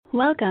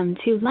Welcome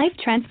to Life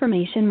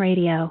Transformation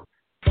Radio.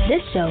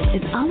 This show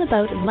is all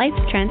about life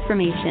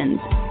transformations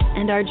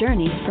and our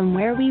journey from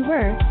where we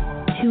were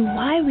to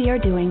why we are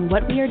doing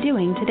what we are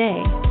doing today.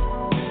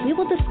 We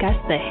will discuss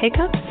the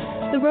hiccups,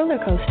 the roller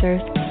coasters,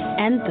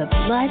 and the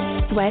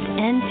blood, sweat,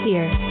 and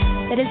tears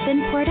that has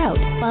been poured out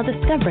while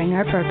discovering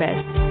our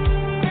purpose.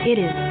 It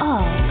is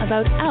all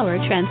about our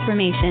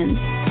transformations.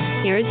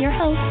 Here is your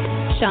host,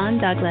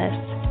 Sean Douglas.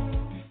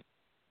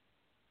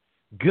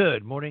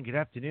 Good morning, good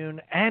afternoon,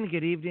 and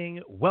good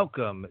evening.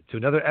 Welcome to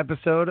another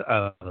episode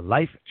of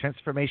Life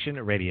Transformation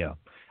Radio.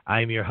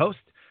 I am your host,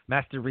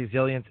 Master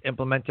Resilience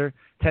Implementer,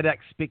 TEDx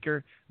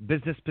speaker,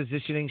 business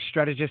positioning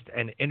strategist,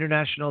 and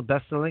international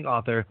best-selling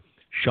author,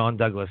 Sean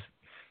Douglas.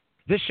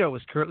 This show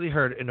is currently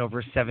heard in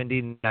over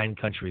 79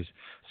 countries.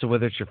 So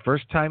whether it's your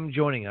first time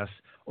joining us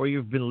or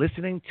you've been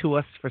listening to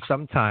us for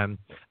some time,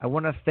 I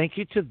want to thank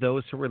you to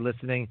those who are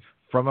listening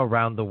from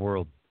around the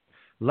world.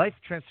 Life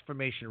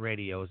Transformation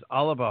Radio is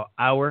all about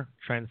our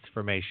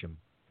transformation.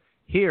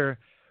 Here,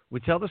 we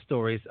tell the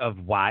stories of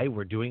why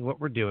we're doing what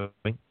we're doing.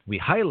 We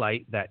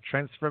highlight that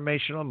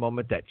transformational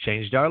moment that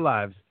changed our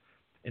lives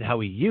and how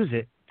we use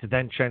it to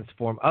then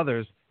transform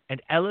others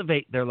and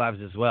elevate their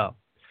lives as well.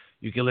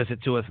 You can listen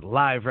to us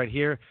live right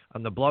here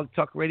on the Blog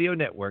Talk Radio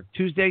Network,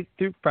 Tuesday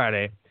through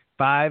Friday,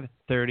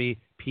 5:30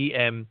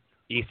 p.m.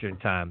 Eastern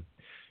Time.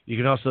 You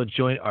can also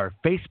join our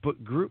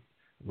Facebook group,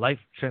 Life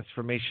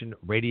Transformation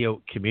Radio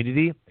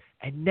Community,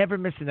 and never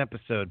miss an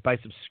episode by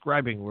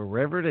subscribing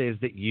wherever it is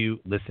that you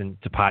listen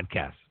to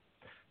podcasts.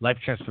 Life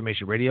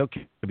Transformation Radio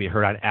can be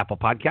heard on Apple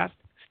Podcasts,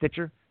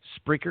 Stitcher,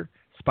 Spreaker,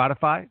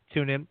 Spotify,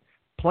 TuneIn,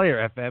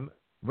 Player FM,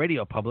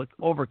 Radio Public,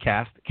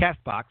 Overcast,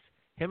 Castbox,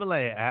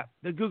 Himalaya app,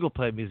 the Google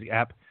Play Music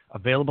app,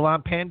 available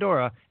on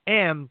Pandora,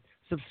 and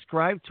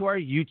subscribe to our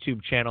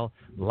YouTube channel,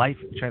 Life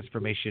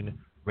Transformation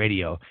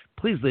Radio.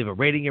 Please leave a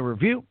rating and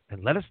review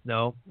and let us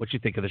know what you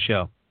think of the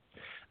show.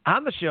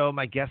 On the show,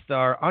 my guests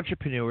are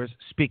entrepreneurs,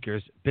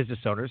 speakers, business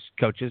owners,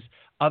 coaches,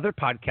 other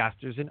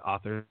podcasters and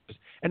authors,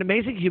 and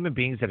amazing human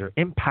beings that are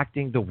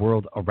impacting the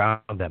world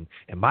around them.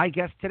 And my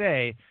guest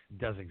today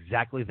does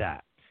exactly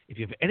that. If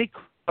you have any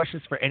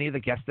questions for any of the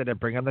guests that I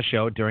bring on the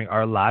show during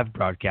our live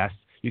broadcast,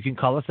 you can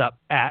call us up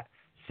at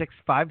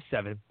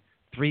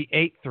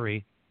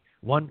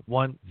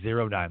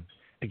 657-383-1109.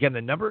 Again,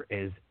 the number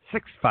is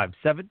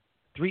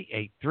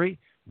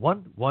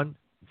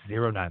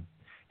 657-383-1109.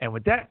 And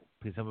with that,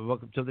 please help me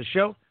welcome to the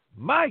show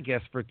my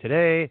guest for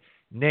today,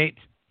 Nate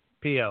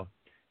Pio.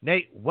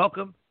 Nate,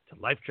 welcome to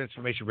Life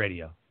Transformation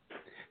Radio.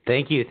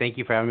 Thank you. Thank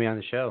you for having me on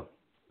the show.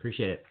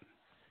 Appreciate it.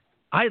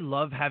 I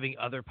love having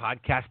other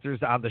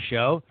podcasters on the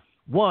show.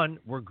 One,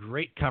 we're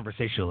great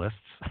conversationalists,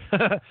 so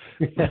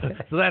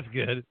that's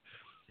good.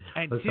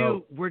 And let's two,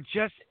 hope. we're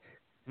just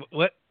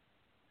what?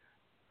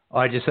 Oh,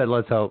 I just said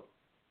let's hope.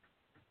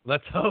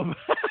 Let's hope,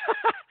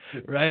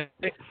 right?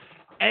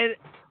 And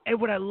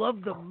what I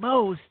love the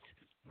most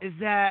is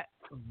that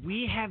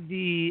we have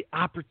the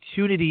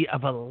opportunity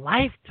of a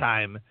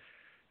lifetime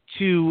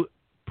to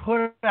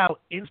put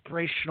out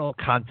inspirational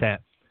content,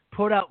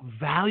 put out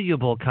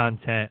valuable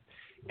content,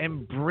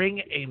 and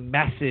bring a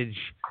message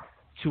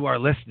to our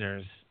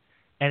listeners.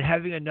 And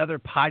having another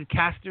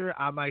podcaster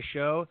on my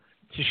show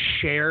to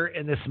share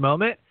in this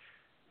moment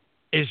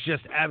is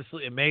just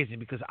absolutely amazing,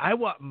 because I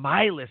want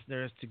my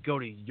listeners to go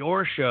to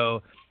your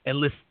show and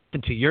listen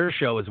to your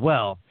show as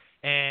well.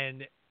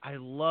 And I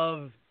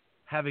love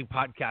having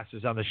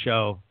podcasters on the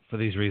show for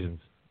these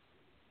reasons.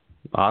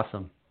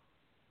 Awesome.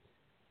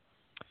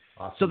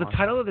 So the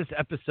title of this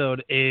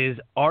episode is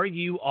Are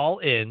You All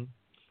In?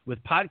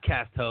 With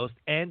podcast host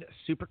and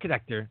super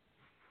connector,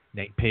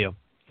 Nate Pio.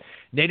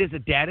 Nate is a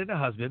dad and a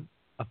husband,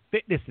 a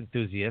fitness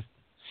enthusiast,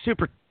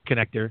 super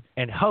connector,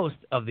 and host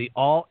of the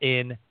All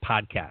In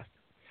podcast.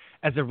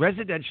 As a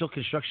residential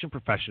construction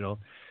professional,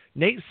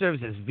 Nate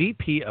serves as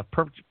VP of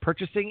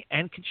Purchasing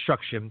and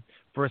Construction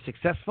for a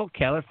successful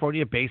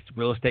California-based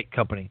real estate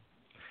company.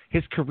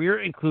 His career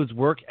includes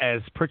work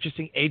as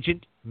purchasing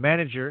agent,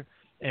 manager,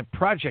 and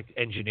project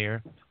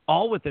engineer,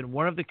 all within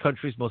one of the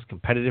country's most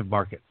competitive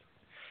markets.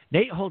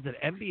 Nate holds an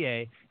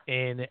MBA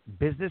in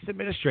Business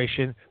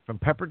Administration from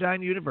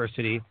Pepperdine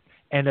University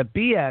and a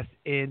BS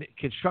in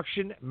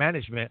Construction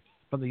Management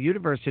from the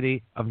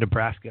University of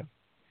Nebraska.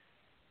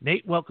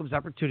 Nate welcomes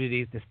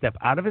opportunities to step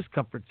out of his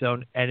comfort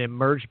zone and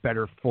emerge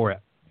better for it.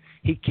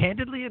 He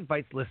candidly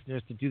invites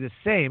listeners to do the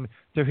same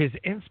through his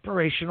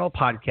inspirational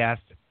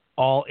podcast,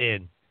 All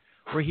In,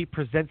 where he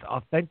presents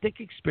authentic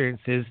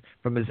experiences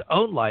from his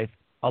own life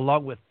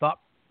along with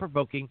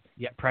thought-provoking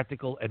yet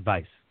practical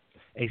advice.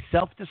 A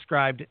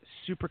self-described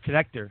super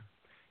connector,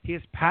 he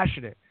is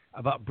passionate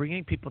about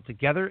bringing people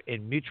together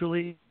in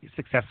mutually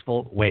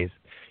successful ways.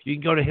 You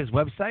can go to his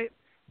website,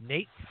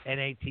 Nate,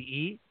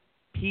 NATEPEO.com.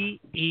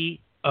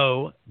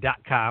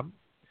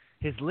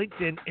 His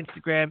LinkedIn,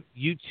 Instagram,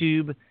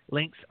 YouTube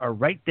links are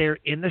right there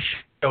in the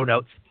show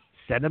notes.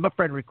 Send him a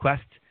friend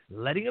request.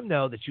 letting him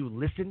know that you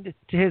listened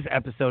to his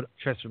episode,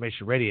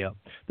 Transformation Radio.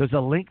 There's a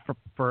link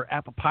for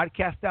Apple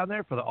Podcasts down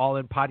there for the All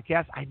In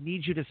Podcast. I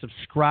need you to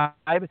subscribe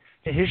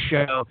to his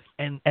show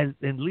and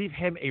leave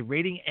him a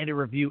rating and a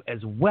review as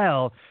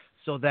well,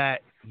 so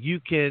that you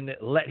can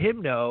let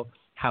him know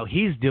how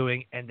he's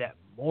doing and that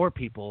more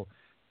people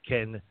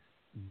can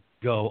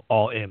go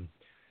all in.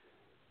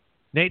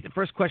 Nate, the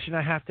first question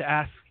I have to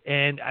ask,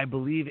 and I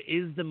believe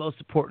is the most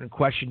important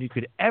question you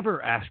could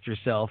ever ask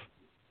yourself,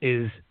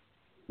 is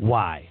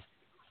why?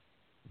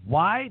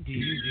 Why do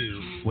you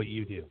do what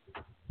you do?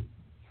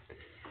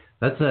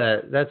 That's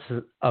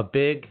a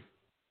big,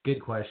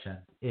 good question,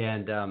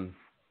 and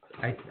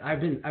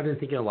I've been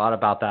thinking a lot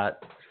about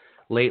that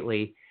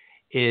lately.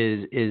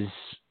 I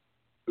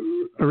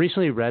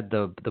recently read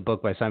the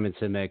book by Simon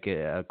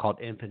Sinek called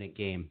Infinite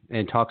Game, and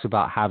it talks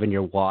about having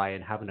your why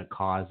and having a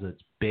cause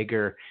that's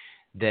bigger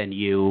than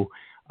you,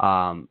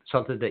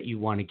 something that you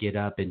want to get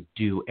up and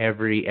do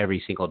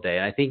every single day.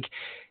 And I think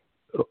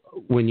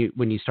when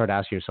you start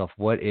asking yourself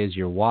what is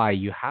your why,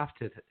 you have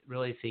to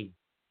really think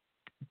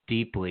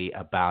deeply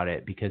about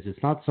it, because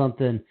it's not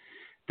something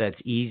that's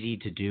easy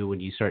to do when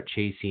you start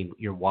chasing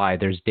your why.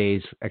 There's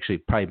days, actually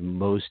probably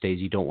most days,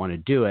 you don't want to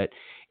do it.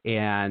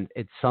 And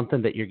it's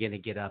something that you're going to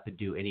get up and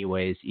do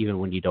anyways, even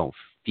when you don't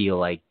feel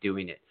like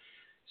doing it.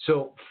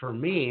 So for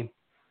me,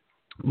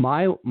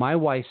 my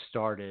why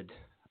started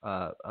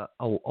a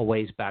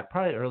ways back,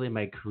 probably early in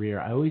my career.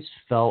 I always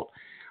felt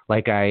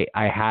like I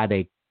had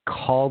a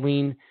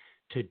calling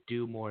to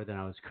do more than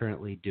I was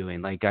currently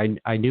doing. Like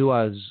I knew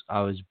I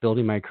was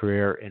building my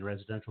career in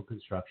residential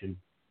construction,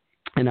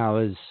 and I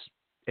was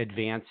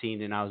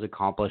advancing and I was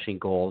accomplishing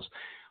goals,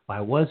 but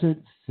I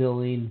wasn't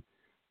feeling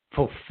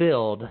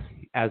fulfilled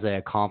as I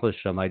accomplished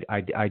them.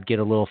 I'd get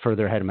a little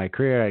further ahead in my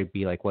career. I'd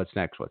be like, what's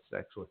next? What's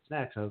next? What's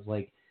next? I was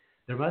like,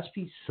 there must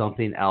be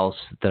something else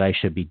that I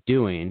should be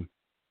doing,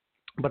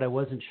 but I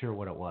wasn't sure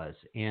what it was.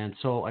 And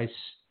so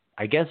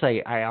I guess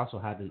I also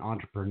had an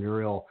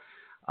entrepreneurial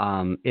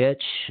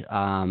itch.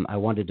 I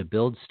wanted to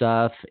build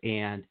stuff,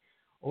 and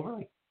over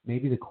like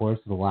maybe the course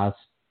of the last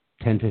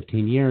 10,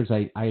 15 years,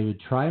 I would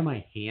try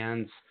my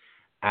hands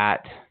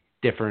at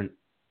different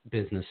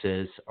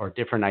businesses or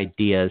different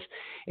ideas,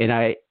 and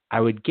I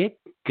would get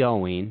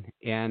going,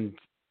 and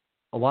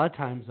a lot of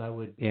times I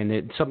would,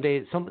 and some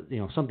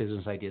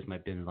business ideas might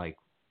have been like,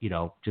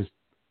 just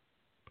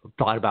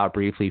thought about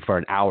briefly for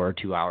an hour or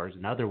 2 hours,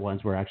 and other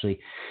ones were actually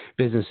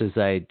businesses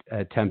I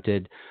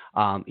attempted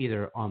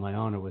either on my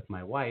own or with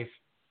my wife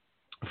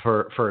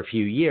for a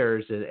few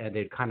years, and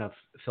they'd kind of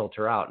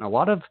filter out. And a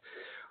lot of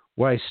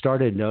what I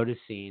started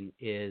noticing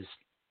is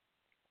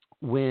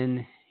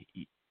when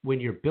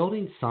you're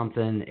building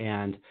something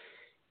and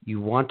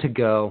you want to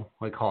go,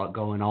 I call it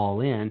going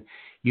all in,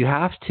 you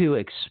have to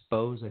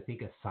expose, I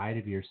think, a side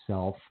of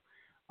yourself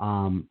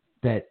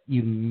that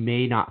you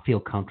may not feel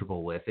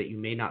comfortable with, that you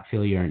may not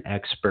feel you're an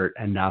expert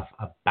enough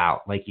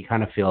about. Like you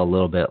kind of feel a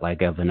little bit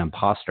like of an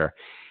imposter.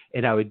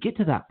 And I would get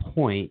to that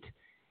point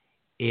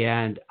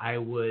and I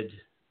would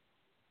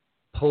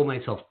pull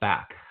myself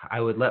back. I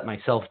would let my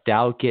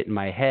self-doubt get in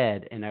my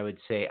head, and I would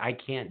say, I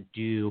can't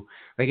do,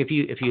 like if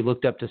you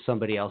looked up to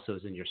somebody else that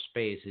was in your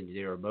space and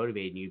they were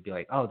motivated, you'd be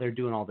like, oh, they're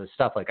doing all this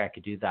stuff, like I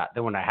could do that.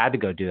 Then when I had to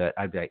go do it,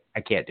 I'd be like,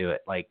 I can't do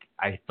it. Like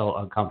I felt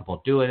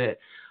uncomfortable doing it.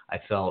 I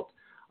felt,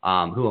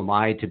 who am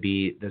I to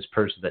be this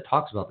person that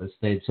talks about this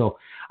thing? So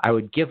I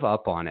would give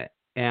up on it.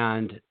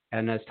 And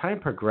as time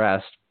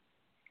progressed,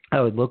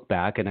 I would look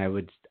back and I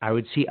would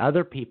see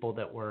other people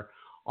that were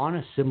on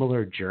a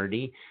similar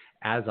journey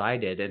as I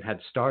did and had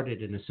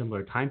started in a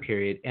similar time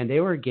period, and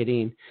they were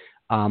getting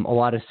a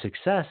lot of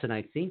success. And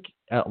I think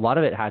a lot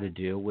of it had to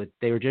do with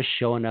they were just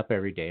showing up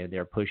every day and they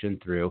were pushing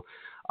through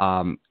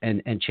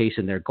and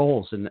chasing their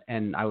goals.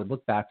 And I would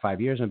look back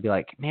 5 years and be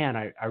like, man,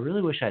 I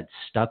really wish I'd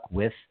stuck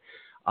with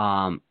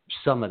some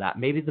of that.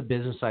 Maybe the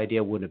business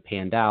idea wouldn't have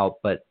panned out,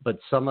 but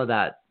some of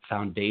that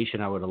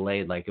foundation I would have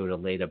laid, like it would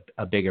have laid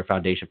a bigger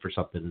foundation for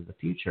something in the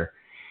future.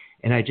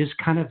 And I just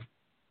kind of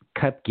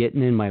kept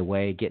getting in my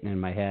way, getting in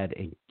my head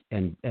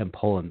and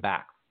pulling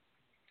back.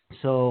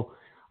 So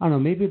I don't know,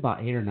 maybe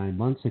about 8 or 9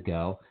 months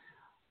ago,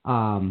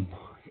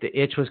 the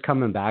itch was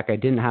coming back. I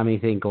didn't have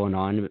anything going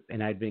on,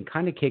 and I'd been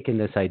kind of kicking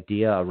this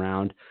idea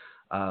around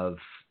of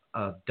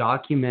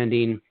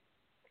documenting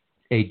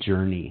a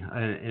journey.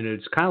 And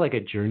it's kind of like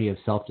a journey of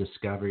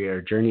self-discovery or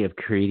a journey of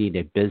creating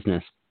a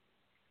business.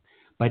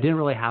 But I didn't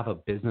really have a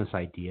business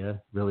idea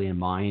really in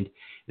mind,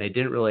 and I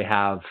didn't really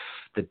have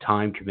the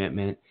time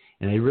commitment,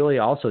 and I really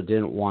also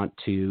didn't want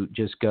to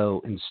just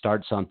go and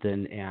start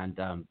something and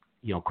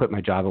quit my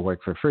job and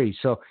work for free.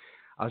 So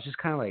I was just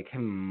kind of like,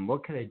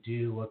 what could I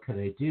do? What could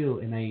I do?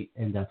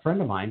 And a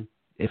friend of mine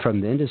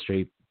from the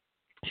industry,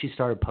 she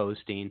started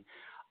posting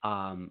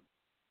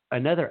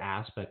another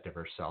aspect of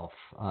herself.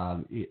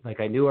 Like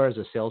I knew her as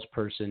a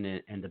salesperson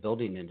in the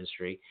building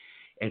industry,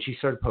 and she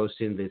started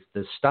posting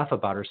this stuff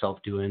about herself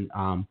doing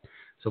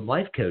some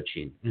life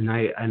coaching. And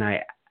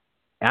I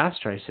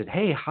asked her, I said,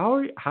 hey,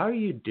 how are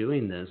you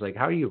doing this? Like,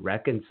 how are you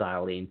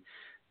reconciling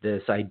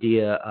this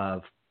idea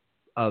of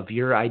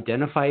your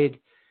identified,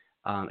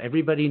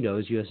 everybody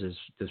knows you as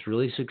this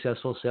really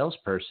successful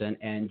salesperson,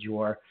 and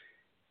you're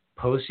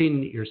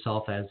posting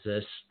yourself as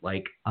this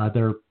like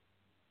other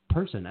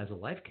person, as a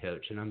life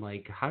coach. And I'm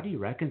like, how do you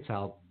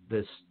reconcile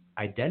this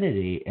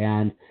identity?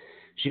 And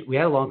we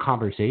had a long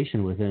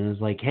conversation with it, and it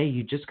was like, hey,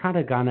 you just kind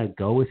of gotta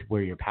go with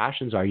where your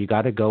passions are. You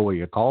got to go where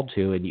you're called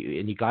to, and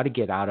you got to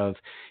get out of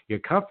your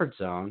comfort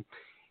zone.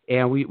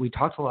 And we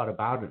talked a lot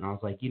about it, and I was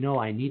like,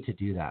 I need to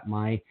do that.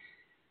 My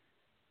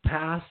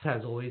past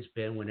has always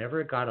been, whenever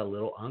it got a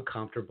little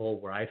uncomfortable,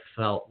 where I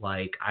felt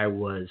like I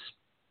was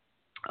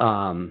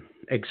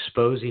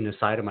exposing a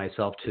side of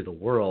myself to the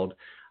world,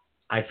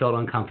 I felt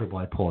uncomfortable.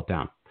 I'd pull it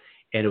down,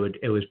 and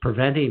it was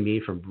preventing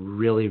me from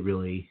really,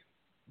 really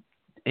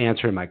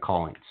answering my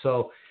calling.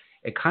 So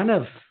it kind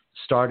of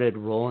started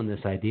rolling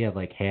this idea of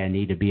like, hey, I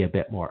need to be a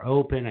bit more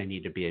open. I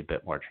need to be a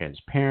bit more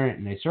transparent.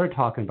 And I started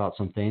talking about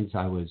some things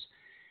I was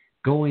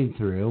going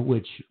through,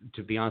 which,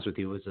 to be honest with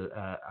you, was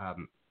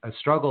a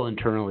struggle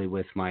internally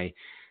with my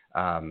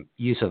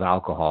use of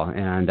alcohol.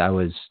 And I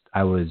was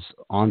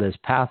on this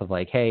path of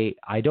like, hey,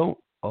 I don't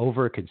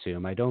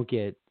overconsume. I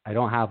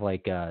don't have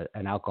like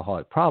an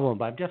alcoholic problem,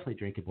 but I'm definitely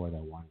drinking more than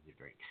I wanted to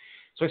drink.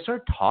 So I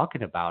started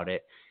talking about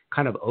it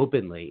kind of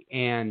openly,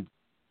 and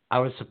I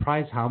was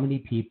surprised how many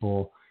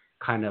people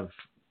kind of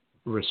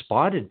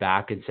responded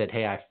back and said,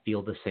 hey, I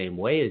feel the same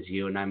way as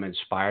you, and I'm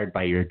inspired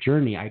by your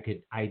journey.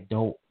 I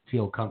don't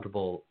feel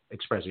comfortable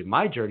expressing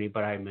my journey,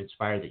 but I'm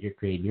inspired that you're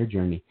creating your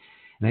journey.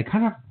 And I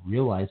kind of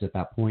realized at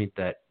that point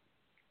that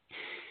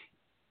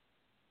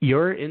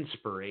your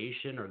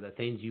inspiration or the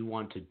things you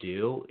want to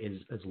do is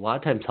a lot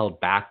of times held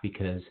back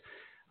because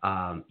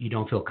you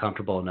don't feel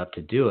comfortable enough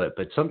to do it.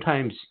 But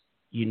sometimes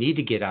you need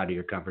to get out of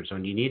your comfort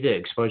zone. You need to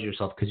expose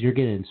yourself, because you're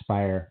going to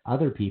inspire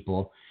other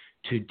people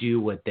to do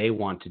what they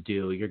want to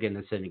do. You're going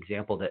to set an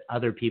example that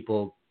other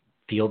people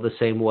feel the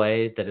same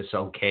way, that it's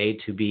okay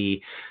to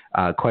be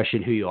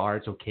question who you are.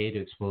 It's okay to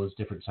expose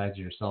different sides of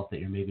yourself that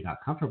you're maybe not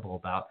comfortable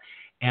about,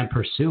 and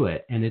pursue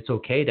it. And it's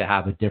okay to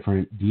have a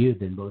different view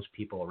than most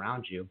people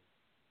around you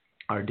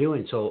are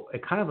doing. So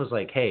it kind of was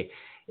like, hey,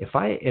 if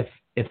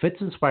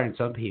it's inspiring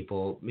some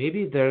people,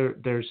 maybe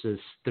there's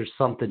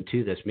something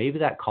to this. Maybe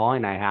that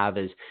calling I have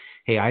is,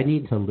 hey, I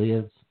need to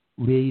live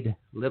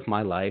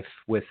my life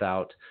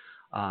without,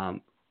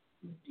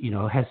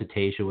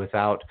 hesitation,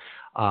 without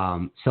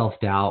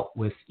self-doubt,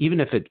 even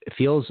if it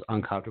feels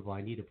uncomfortable.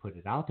 I need to put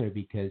it out there,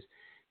 because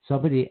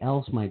somebody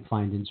else might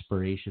find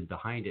inspiration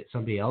behind it.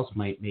 Somebody else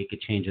might make a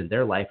change in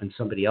their life, and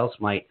somebody else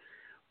might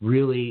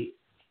really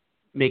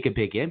make a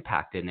big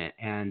impact in it.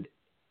 And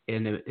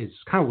it's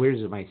kind of weird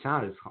as it might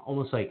sound, it's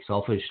almost like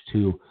selfish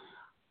to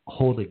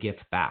hold a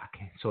gift back.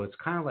 So it's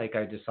kind of like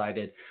I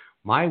decided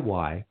my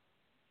why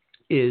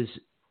is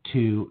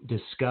to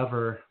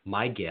discover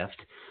my gift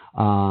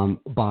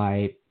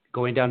by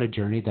going down a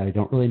journey that I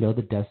don't really know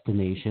the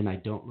destination. I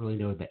don't really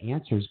know what the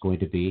answer is going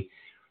to be.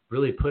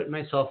 Really putting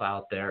myself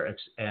out there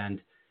and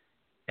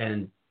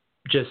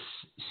just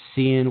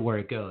seeing where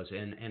it goes.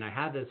 And I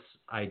had this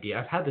idea.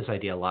 I've had this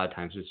idea a lot of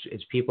times.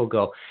 It's people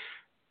go,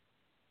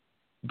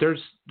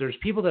 there's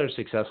people that are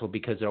successful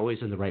because they're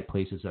always in the right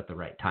places at the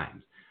right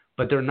time,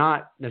 but they're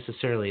not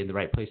necessarily in the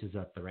right places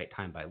at the right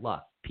time by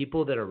luck.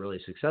 People that are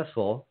really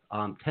successful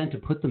tend to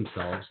put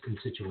themselves in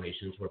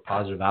situations where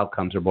positive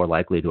outcomes are more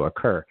likely to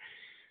occur.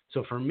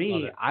 So for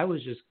me, I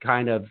was just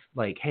kind of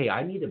like, hey,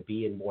 I need to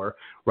be in more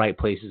right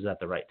places at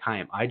the right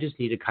time. I just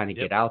need to kind of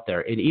get out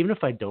there. And even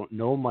if I don't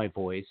know my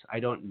voice, I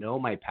don't know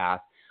my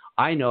path,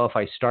 I know if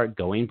I start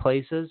going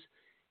places,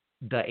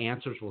 the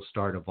answers will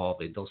start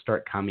evolving. They'll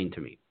start coming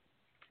to me.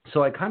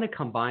 So I kind of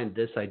combined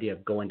this idea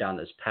of going down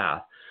this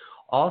path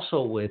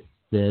also with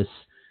this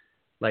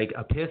like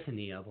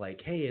epiphany of like,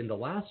 hey, in the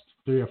last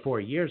 3 or 4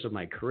 years of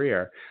my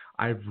career,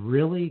 I've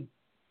really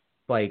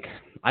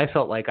I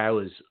felt like I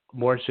was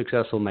more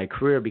successful in my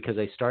career because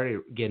I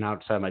started getting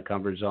outside my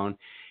comfort zone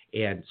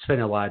and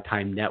spending a lot of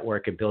time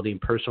networking and building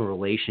personal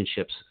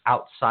relationships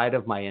outside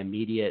of my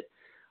immediate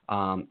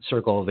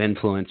circle of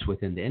influence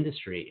within the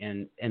industry.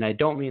 And I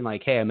don't mean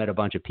like, hey, I met a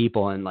bunch of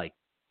people and like,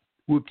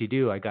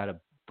 whoop-de-doo, I got a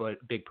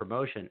big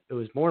promotion. It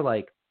was more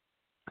like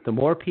the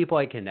more people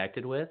I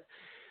connected with,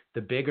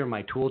 the bigger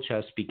my tool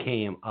chest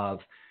became of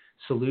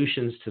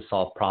solutions to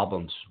solve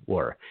problems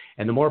were.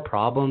 And the more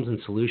problems and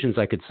solutions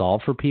I could solve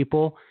for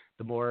people,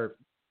 the more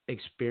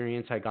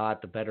experience I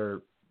got, the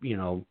better,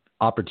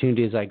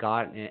 opportunities I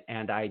got.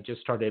 And I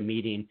just started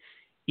meeting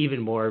even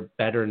more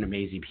better and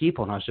amazing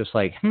people. And I was just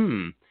like,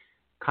 kind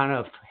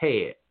of,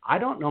 hey, I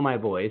don't know my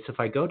voice. If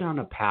I go down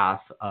a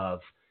path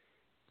of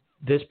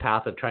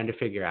trying to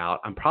figure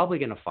out, I'm probably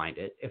going to find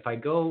it. If I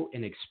go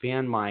and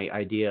expand my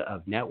idea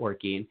of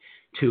networking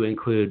to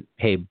include,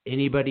 hey,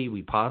 anybody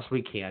we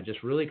possibly can,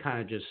 just really kind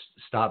of just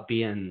stop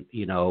being,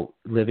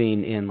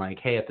 living in like,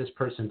 hey, if this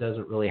person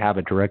doesn't really have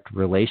a direct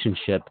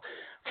relationship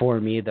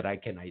for me that I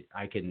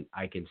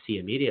can see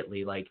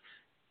immediately, like,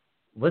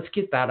 let's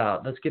get that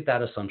out. Let's get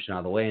that assumption out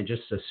of the way and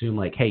just assume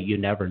like, hey, you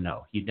never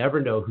know. You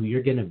never know who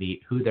you're going to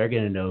meet, who they're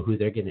going to know, who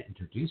they're going to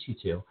introduce you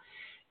to.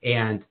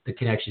 and the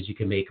connections you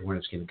can make and where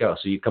it's going to go.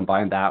 So you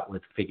combine that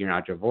with figuring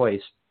out your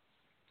voice.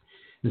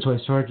 And so I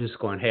started just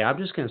going, hey, I'm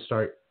just going to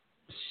start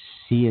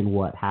seeing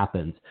what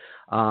happens.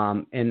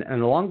 And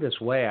along this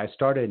way, I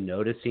started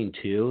noticing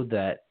too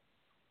that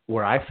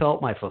where I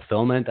felt my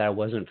fulfillment that I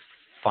wasn't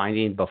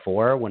finding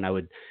before when I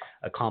would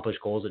accomplish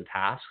goals and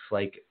tasks,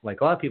 like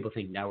a lot of people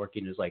think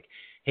networking is like,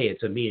 hey,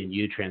 it's a me and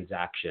you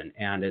transaction.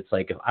 And it's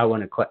like, if I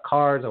want to collect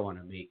cards, I want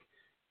to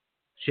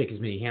shake as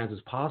many hands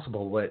as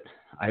possible. What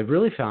I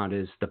really found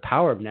is the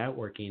power of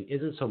networking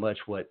isn't so much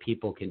what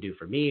people can do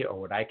for me or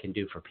what I can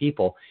do for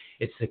people.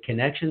 It's the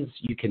connections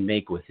you can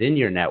make within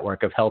your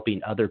network of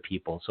helping other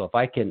people. So if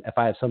I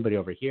have somebody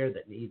over here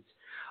that needs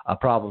a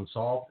problem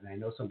solved and I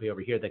know somebody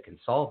over here that can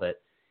solve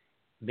it,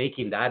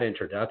 making that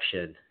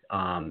introduction,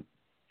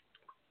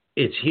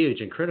 it's huge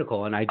and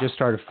critical. And I just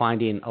started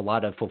finding a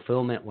lot of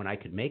fulfillment when I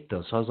could make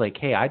those. So I was like,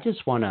 hey, I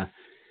just want to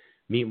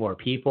meet more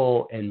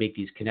people and make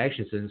these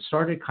connections. And it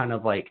started kind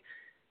of like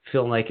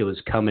feeling like it was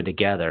coming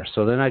together.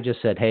 So then I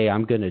just said, hey,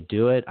 I'm going to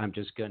do it. I'm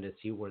just going to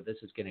see where this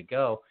is going to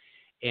go.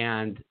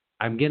 And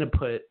I'm going to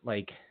put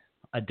like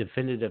a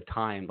definitive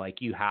time,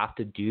 like you have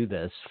to do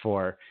this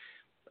for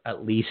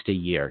at least a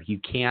year. You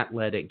can't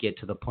let it get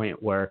to the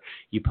point where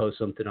you post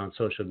something on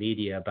social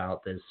media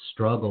about this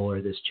struggle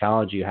or this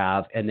challenge you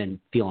have and then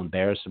feel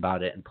embarrassed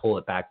about it and pull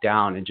it back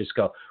down and just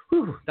go,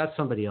 whew, that's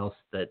somebody else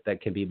that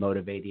can be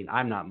motivating.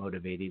 I'm not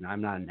motivating.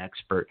 I'm not an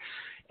expert.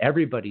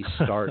 Everybody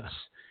starts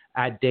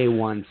at day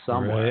one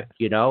somewhere, right.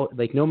 You know,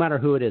 like no matter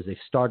who it is, they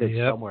started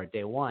somewhere at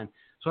day one.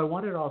 So I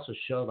wanted to also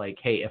show like,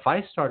 hey, if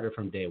I started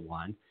from day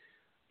one,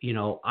 you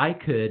know, I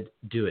could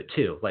do it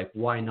too. Like,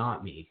 why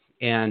not me?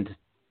 And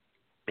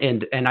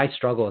I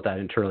struggle with that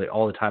internally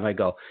all the time. I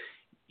go,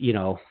 you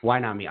know, why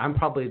not me? I'm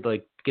probably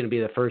like going to be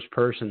the first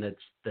person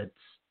that's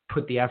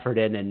put the effort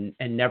in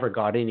and never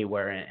got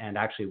anywhere and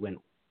actually went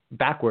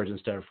backwards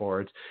instead of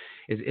forwards.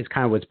 It's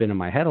kind of what's been in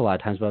my head a lot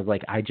of times. But I was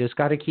like, I just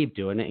got to keep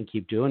doing it and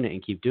keep doing it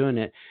and keep doing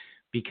it,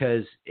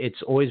 because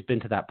it's always been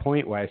to that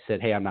point where I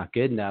said, hey, I'm not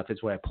good enough.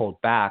 It's when I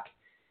pulled back,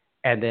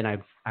 and then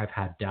I've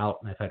had doubt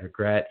and I've had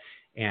regret.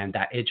 And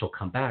that itch will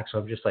come back. So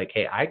I'm just like,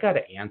 hey, I got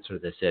to answer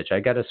this itch. I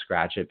got to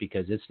scratch it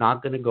because it's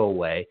not going to go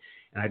away.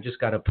 And I just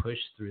got to push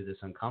through this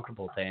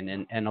uncomfortable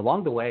thing. And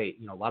along the way,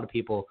 you know, a lot of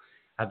people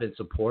have been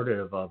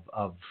supportive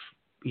of,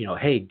 you know,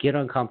 hey, get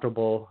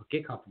comfortable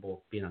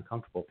being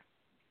uncomfortable.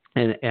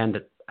 And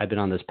I've been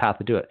on this path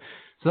to do it.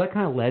 So that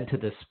kind of led to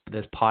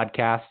this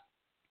podcast.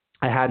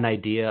 I had an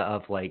idea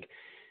of like,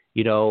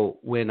 you know,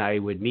 when I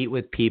would meet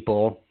with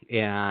people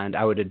and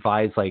I would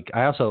advise, like,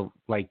 I also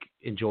like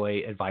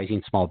enjoy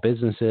advising small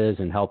businesses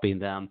and helping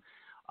them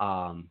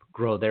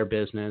grow their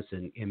business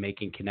and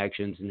making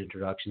connections and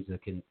introductions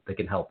that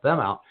can help them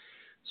out.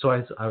 So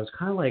I was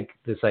kind of like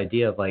this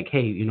idea of like,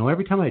 hey, you know,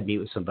 every time I'd meet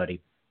with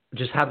somebody,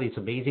 just have these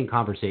amazing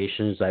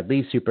conversations. I'd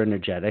leave super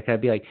energetic.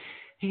 I'd be like,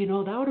 hey, you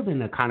know, that would have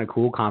been a kind of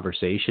cool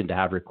conversation to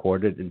have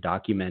recorded and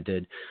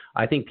documented.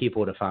 I think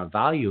people would have found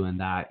value in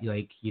that.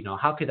 Like, you know,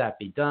 how could that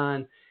be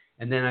done?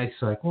 And then I was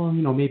like, well,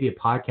 you know, maybe a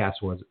podcast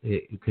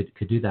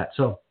could do that.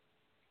 So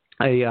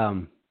I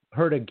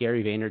heard a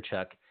Gary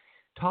Vaynerchuk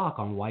talk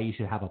on why you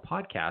should have a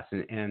podcast.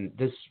 And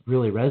this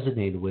really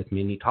resonated with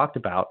me. And he talked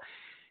about,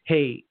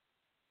 hey,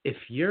 if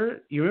you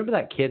remember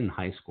that kid in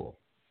high school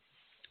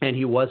and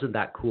he wasn't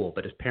that cool,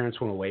 but his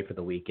parents went away for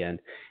the weekend.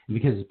 And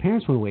because his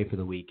parents went away for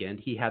the weekend,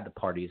 he had the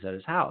parties at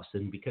his house.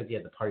 And because he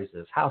had the parties at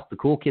his house, the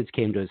cool kids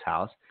came to his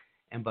house.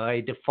 And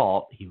by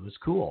default, he was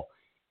cool.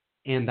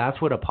 And that's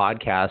what a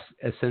podcast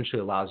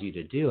essentially allows you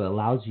to do. It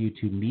allows you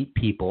to meet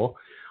people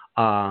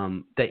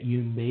that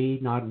you may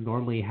not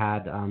normally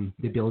had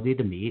the ability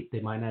to meet. They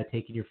might not have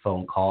taken your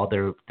phone call.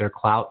 Their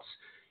clout's,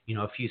 you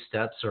know, a few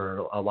steps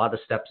or a lot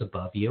of steps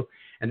above you.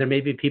 And there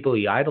may be people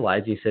you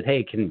idolize. You said,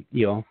 hey, can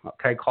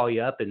I call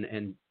you up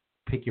and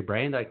pick your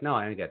brain? Like, no,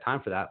 I ain't got time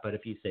for that. But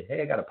if you say,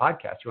 hey, I got a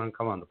podcast, you want to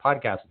come on the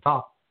podcast and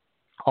talk,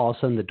 all of a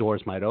sudden the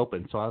doors might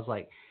open. So I was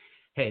like,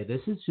 hey,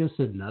 this is just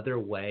another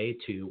way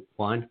to,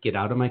 one, get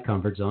out of my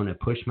comfort zone and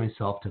push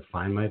myself to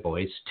find my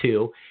voice.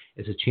 Two,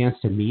 it's a chance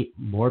to meet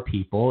more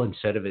people.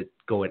 Instead of it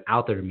going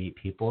out there to meet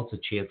people, it's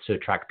a chance to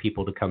attract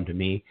people to come to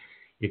me.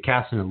 You're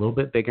casting a little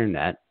bit bigger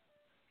net.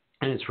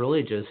 And it's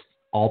really just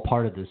all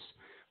part of this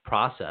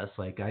process.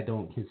 Like, I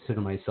don't consider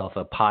myself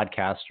a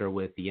podcaster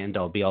with the end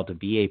all be all to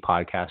be a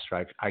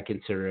podcaster. I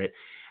consider it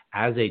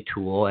as a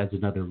tool, as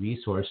another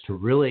resource to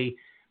really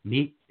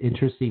meet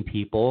interesting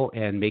people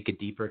and make a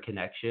deeper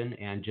connection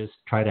and just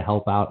try to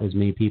help out as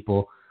many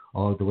people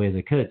all the way as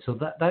I could. So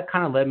that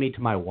kind of led me to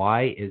my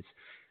why. It's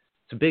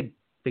a big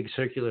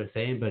circular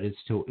thing, but it's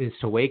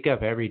to wake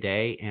up every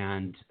day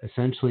and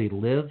essentially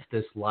live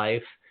this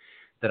life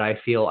that I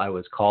feel I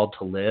was called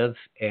to live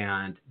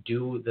and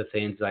do the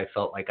things I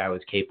felt like I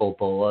was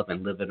capable of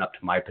and living up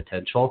to my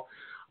potential.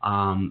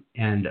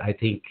 And I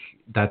think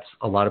that's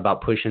a lot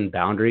about pushing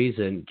boundaries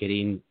and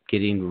getting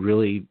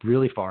really,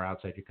 really far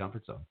outside your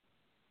comfort zone.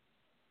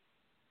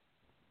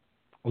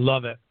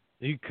 Love it.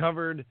 You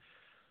covered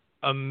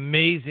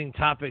amazing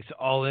topics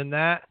all in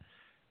that.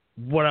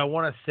 What I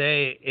want to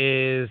say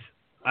is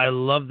I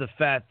love the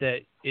fact that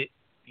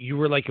you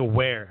were like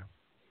aware.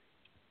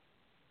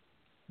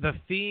 The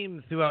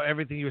theme throughout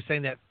everything you were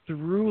saying, that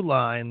through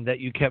line that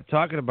you kept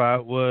talking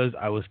about, was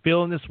I was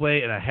feeling this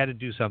way and I had to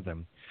do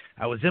something.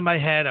 I was in my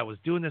head, I was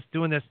doing this,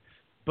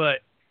 but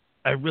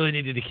I really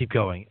needed to keep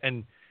going.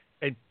 And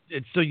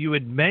so you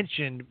had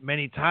mentioned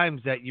many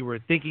times that you were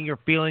thinking or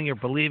feeling or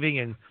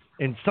believing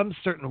in some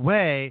certain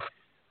way,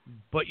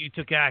 but you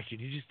took action.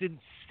 You just didn't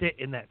sit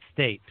in that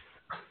state.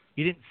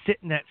 You didn't sit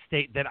in that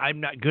state that I'm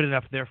not good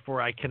enough,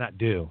 therefore I cannot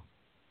do.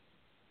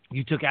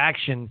 You took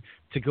action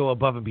to go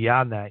above and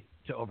beyond that,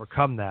 to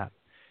overcome that.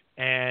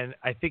 And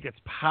I think it's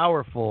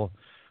powerful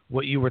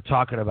what you were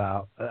talking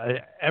about.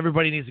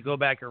 Everybody needs to go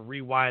back and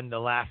rewind the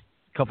last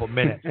couple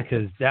minutes,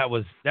 because that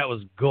was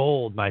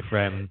gold, my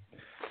friend.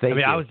 Thank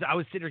you. I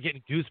was sitting there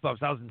getting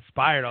goosebumps. I was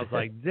inspired. I was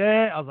like,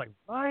 right? I was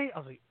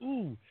like,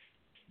 ooh,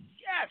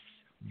 yes,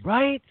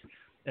 right?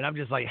 And I'm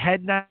just like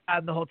head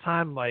nodding the whole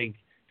time, like,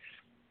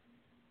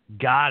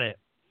 got it.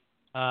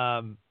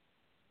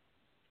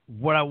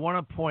 What I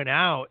want to point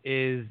out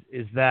is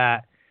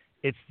that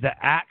it's the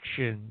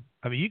action.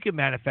 I mean, you can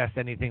manifest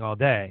anything all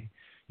day.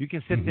 You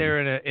can sit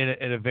there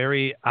in a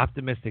very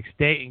optimistic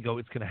state and go,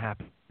 it's going to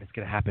happen. It's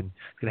going to happen.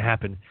 It's going to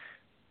happen.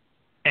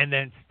 And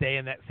then stay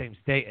in that same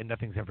state and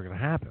nothing's ever going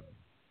to happen.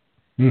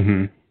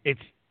 Mm-hmm.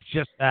 It's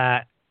just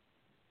that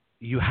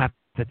you have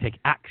to take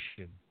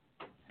action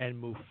and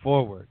move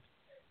forward.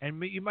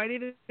 And you might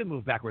even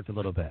move backwards a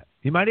little bit.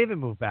 You might even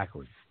move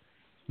backwards.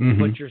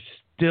 But you're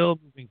still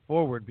moving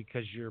forward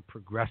because you're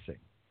progressing.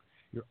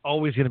 You're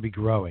always going to be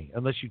growing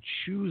unless you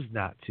choose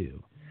not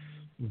to.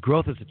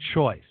 Growth is a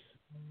choice.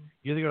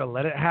 You're either going to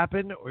let it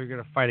happen or you're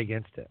going to fight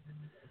against it.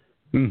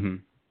 Mm-hmm.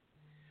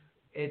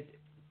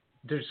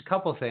 There's a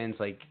couple of things,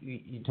 like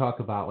you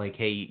talk about, like,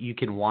 hey, you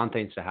can want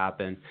things to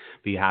happen,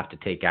 but you have to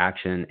take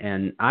action.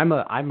 And I'm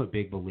a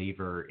big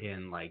believer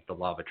in, like, the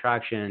law of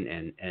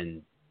attraction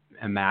and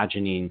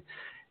imagining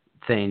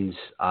things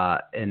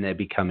and they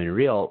becoming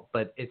real.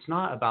 But it's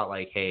not about,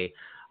 like, hey,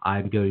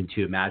 I'm going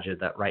to imagine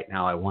that right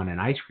now I want an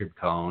ice cream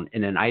cone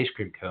and an ice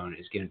cream cone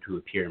is going to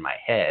appear in my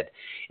head.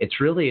 It's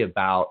really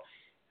about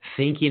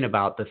thinking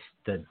about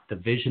the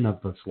vision of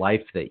this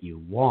life that you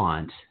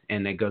want.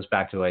 And it goes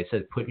back to what I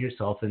said, putting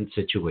yourself in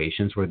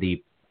situations where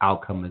the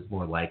outcome is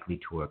more likely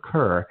to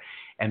occur,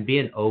 and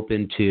being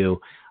open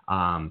to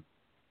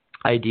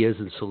ideas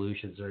and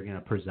solutions that are going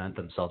to present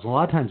themselves. And a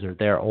lot of times they're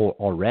there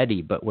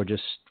already, but we're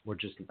just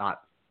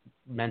not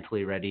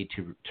mentally ready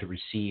to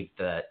receive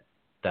that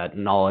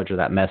knowledge or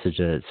that message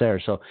that it's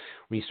there. So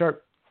when you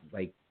start,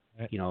 like,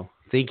 you know,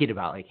 thinking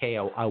about, like, hey,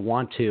 I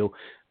want to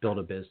build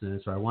a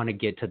business, or I want to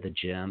get to the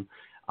gym,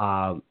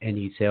 and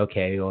you say,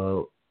 okay,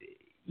 well,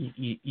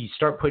 you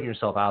start putting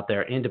yourself out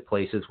there into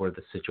places where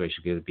the situation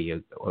is going to be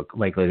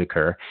likely to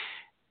occur,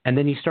 and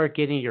then you start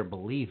getting your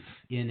belief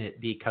in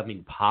it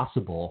becoming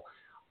possible,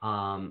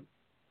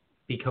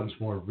 becomes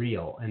more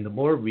real. And the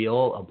more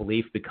real a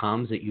belief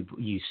becomes, that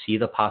you see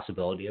the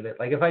possibility of it.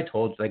 Like, if I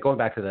told, like, going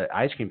back to the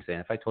ice cream thing,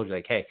 if I told you,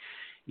 like, hey,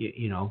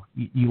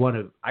 you want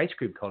an ice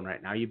cream cone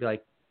right now, you'd be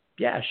like,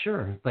 yeah,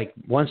 sure. Like,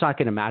 one's not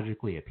going to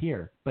magically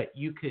appear, but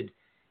you could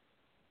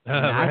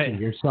imagine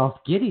yourself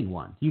getting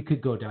one. You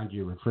could go down to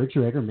your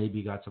refrigerator. Maybe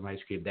you got some ice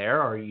cream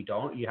there, or you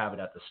don't. You have it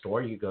at the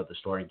store. You go to the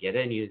store and get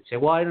it, and you say,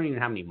 well, I don't even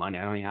have any money.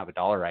 I don't even have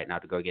 $1 right now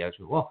to go get ice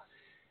cream. Well,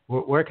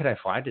 where could I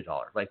find $1?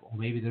 Like, well,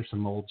 maybe there's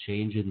some old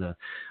change in the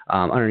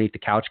underneath the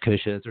couch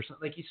cushions or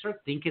something. Like, you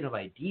start thinking of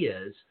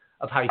ideas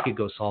of how you could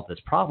go solve this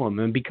problem.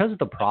 And because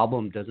the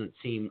problem doesn't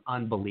seem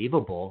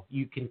unbelievable,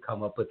 you can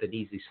come up with an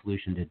easy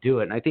solution to do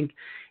it. And I think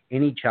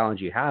any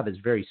challenge you have is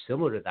very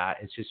similar to that.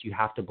 It's just you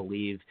have to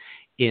believe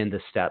in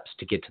the steps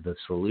to get to the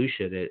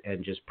solution,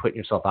 and just putting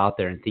yourself out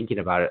there and thinking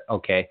about it.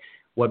 Okay,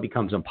 what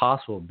becomes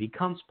impossible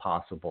becomes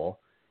possible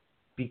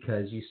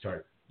because you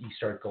start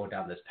going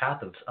down this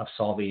path of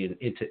solving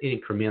into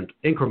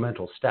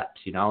incremental steps,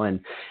 and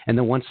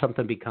then once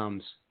something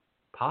becomes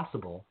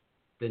possible,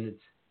 then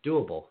it's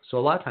doable. So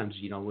a lot of times,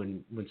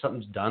 when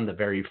something's done the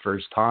very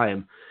first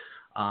time,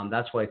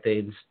 that's why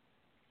things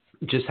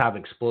just have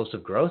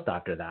explosive growth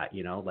after that.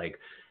 Like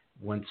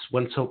once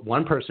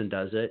one person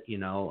does it,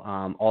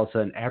 all of a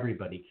sudden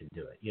everybody can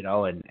do it,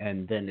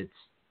 and then it's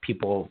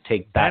people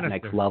take that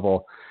next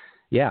level.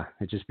 Yeah,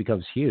 it just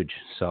becomes huge.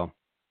 So.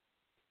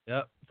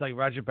 Yep, it's like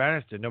Roger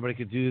Bannister. Nobody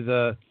could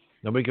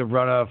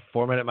run a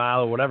 4-minute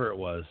mile or whatever it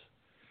was.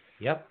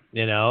 Yep.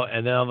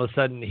 And then all of a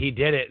sudden he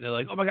did it, and they're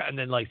like, oh my God, and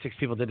then like 6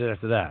 people did it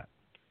after that.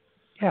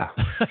 Yeah,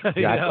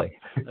 exactly.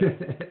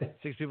 Like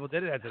 6 people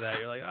did it after that.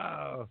 You're like,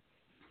 oh.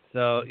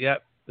 So,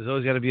 yep, there's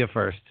always got to be a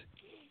first.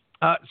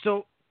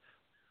 So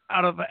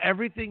out of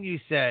everything you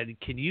said,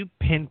 can you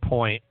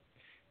pinpoint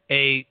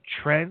a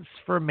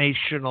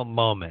transformational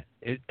moment?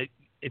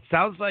 It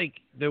sounds like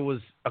there was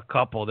a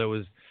couple. There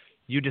was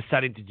you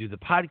deciding to do the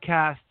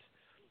podcast,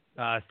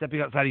 stepping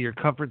outside of your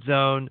comfort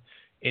zone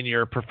in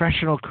your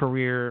professional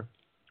career.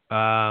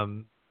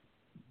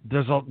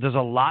 There's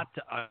a lot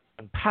to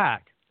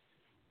unpack.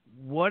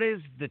 What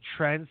is the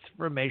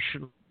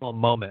transformational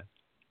moment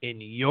in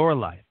your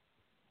life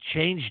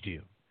changed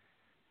you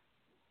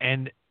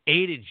and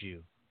aided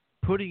you,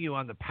 putting you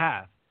on the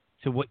path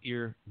to what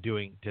you're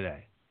doing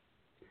today?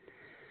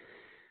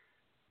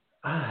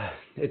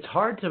 It's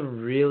hard to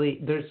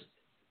really. There's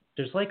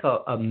like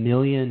a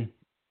million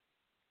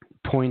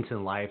points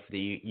in life that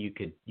you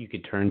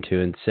could turn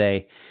to and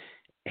say,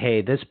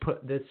 hey, this.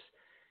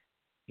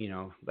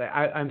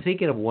 I'm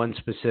thinking of one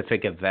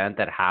specific event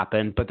that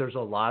happened, but there's a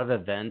lot of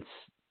events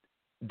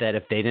that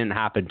if they didn't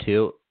happen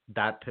too,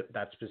 that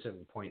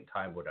specific point in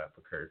time would have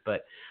occurred.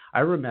 But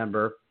I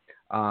remember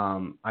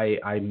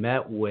I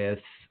met with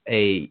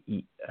a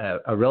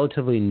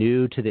relatively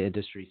new to the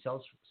industry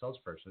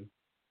salesperson,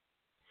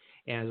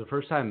 and it was the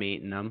first time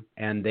meeting them,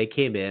 and they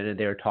came in and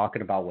they were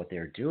talking about what they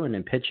were doing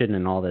and pitching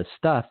and all this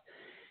stuff,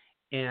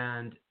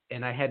 and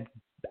I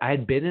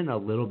had been in a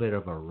little bit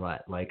of a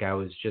rut. Like I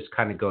was just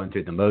kind of going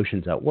through the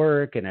motions at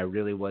work, and I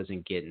really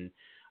wasn't getting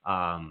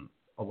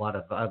a lot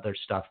of other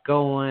stuff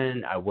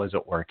going. I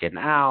wasn't working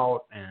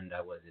out, and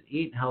I wasn't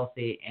eating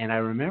healthy. And I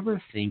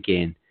remember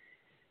thinking,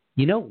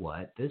 you know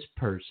what? This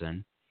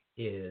person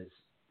is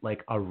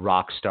like a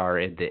rock star,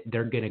 and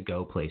they're going to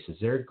go places.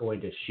 They're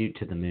going to shoot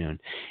to the moon.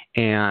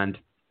 And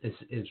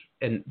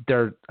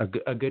they're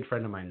a good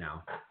friend of mine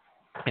now.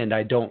 And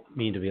I don't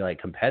mean to be like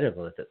competitive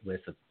with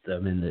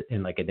them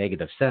in like a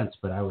negative sense,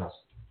 but I was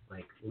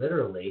like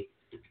literally,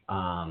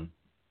 I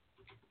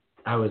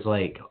was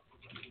like,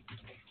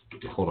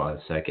 hold on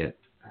a second.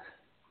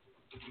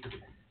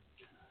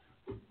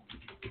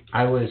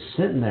 I was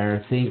sitting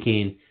there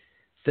thinking,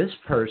 this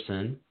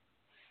person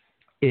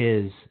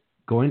is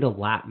going to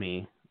lap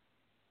me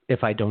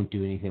if I don't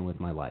do anything with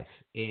my life.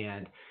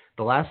 And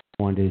the last thing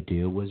I wanted to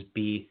do was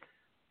be,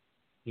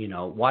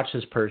 watch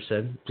this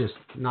person, just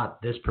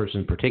not this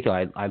person in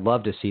particular. I'd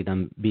love to see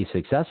them be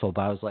successful,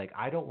 but I was like,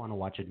 I don't want to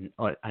watch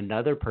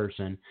another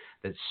person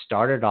that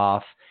started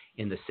off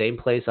in the same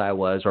place I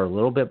was or a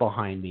little bit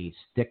behind me,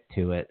 stick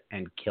to it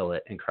and kill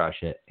it and crush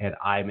it. And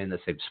I'm in the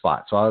same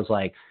spot. So I was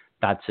like,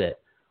 that's it.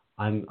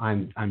 I'm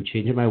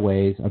changing my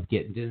ways. I'm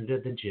getting into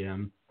the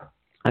gym.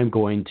 I'm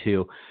going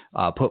to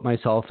put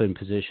myself in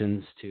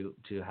positions to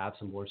have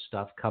some more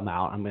stuff come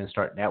out. I'm going to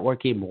start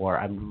networking more.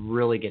 I'm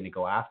really going to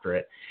go after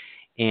it.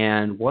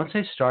 And once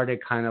I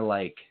started kind of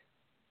like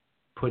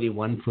putting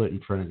one foot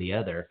in front of the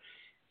other,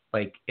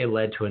 like it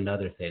led to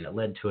another thing. It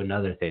led to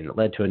another thing. It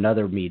led to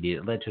another meeting.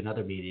 It led to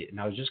another meeting.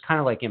 And I was just kind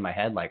of like in my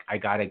head, like I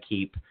got to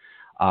keep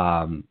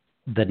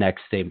the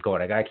next thing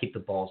going. I got to keep the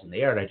balls in the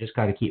air, and I just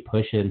got to keep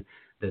pushing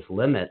this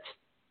limit.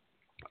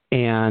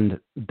 And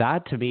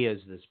that to me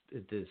is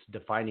this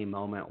defining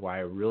moment where I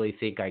really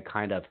think I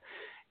kind of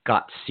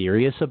got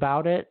serious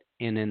about it.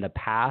 And in the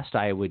past,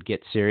 I would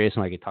get serious,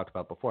 and like I talked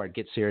about before, I'd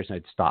get serious and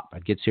I'd stop.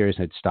 I'd get serious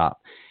and I'd stop.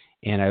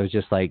 And I was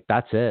just like,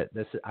 that's it.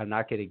 I'm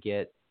not going to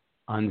get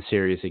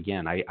unserious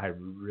again. I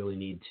really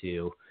need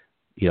to,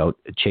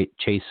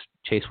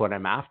 chase what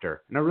I'm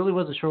after. And I really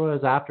wasn't sure what I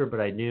was after,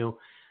 but I knew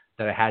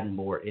that I had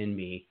more in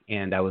me,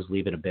 and I was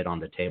leaving a bit on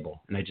the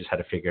table, and I just had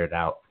to figure it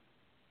out.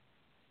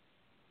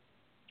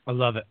 I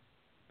love it.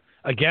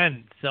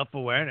 Again,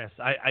 self-awareness.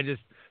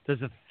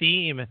 There's a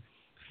theme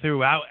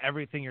throughout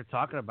everything you're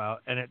talking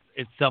about, and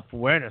it's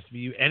self-awareness.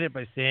 You ended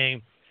by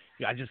saying,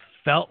 I just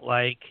felt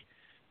like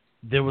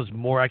there was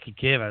more I could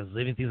give. I was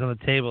leaving things on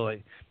the table.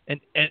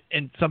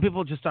 And some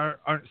people just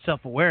aren't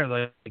self-aware.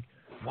 Like,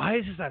 why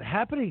is this not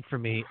happening for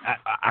me?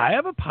 I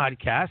have a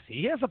podcast.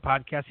 He has a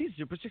podcast. He's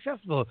super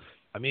successful.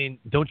 I mean,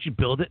 don't you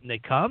build it and they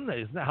come?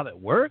 Isn't that how that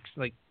works?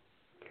 Like,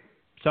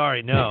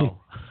 sorry, no.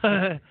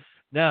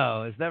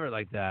 No, it's never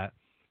like that.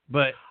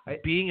 But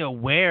being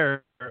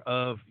aware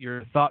of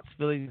your thoughts,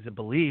 feelings, and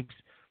beliefs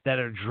that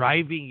are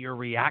driving your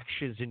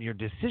reactions and your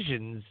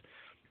decisions,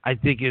 I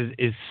think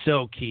is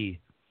so key.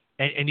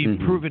 And you've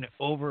proven it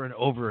over and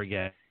over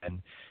again.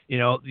 And,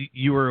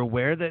 you were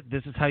aware that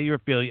this is how you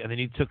were feeling, and then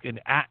you took an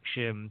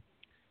action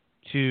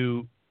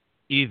to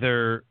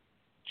either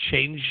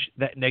change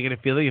that negative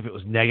feeling, if it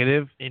was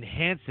negative,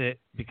 enhance it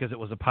because it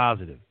was a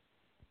positive.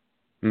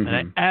 And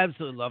I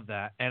absolutely love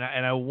that. And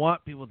I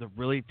want people to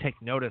really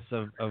take notice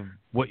of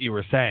what you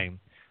were saying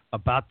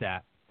about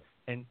that.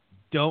 And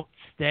don't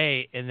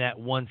stay in that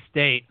one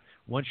state.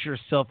 Once you're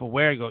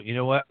self-aware, go, you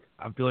know what?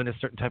 I'm feeling a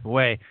certain type of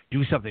way.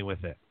 Do something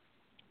with it.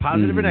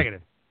 Positive or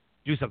negative.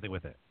 Do something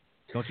with it.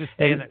 Don't just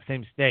stay in that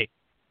same state.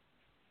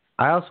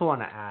 I also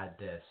want to add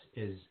this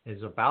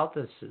is about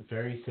this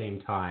very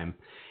same time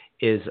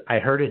is I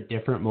heard a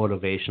different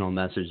motivational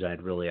message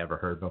I'd really ever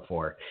heard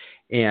before.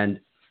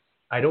 And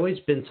I'd always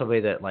been somebody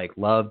that like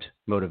loved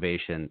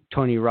motivation,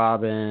 Tony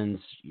Robbins,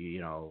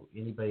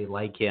 anybody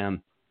like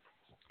him.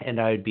 And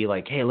I would be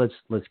like, hey, let's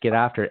get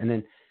after it. And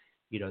then,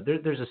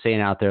 there's a saying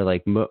out there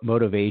like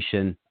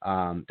motivation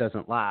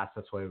doesn't last.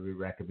 That's why we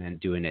recommend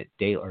doing it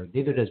daily, or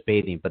neither does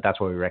bathing, but that's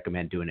why we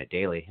recommend doing it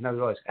daily. And I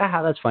was always,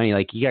 that's funny.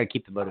 Like you got to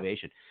keep the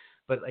motivation.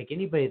 But like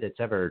anybody that's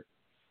ever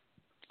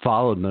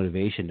followed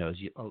motivation knows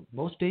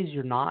most days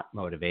you're not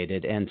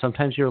motivated. And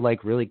sometimes you're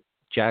like really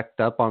jacked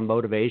up on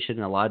motivation.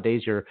 And a lot of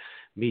days you're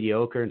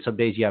mediocre, and some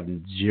days you have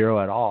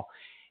zero at all.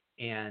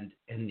 And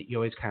you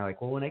always kind of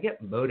like, well, when I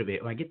get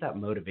motivated, when I get that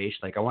motivation,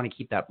 like I want to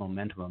keep that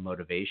momentum of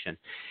motivation.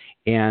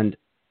 And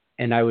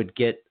I would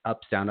get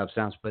ups,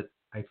 downs, but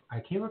I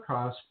came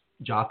across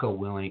Jocko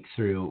Willink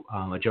through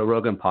a Joe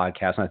Rogan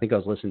podcast, and I think I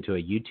was listening to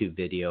a YouTube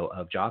video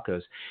of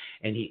Jocko's,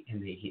 and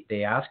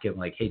they ask him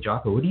like, "Hey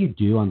Jocko, what do you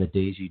do on the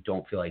days you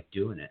don't feel like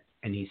doing it?"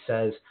 And he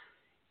says,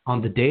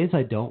 "On the days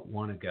I don't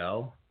want to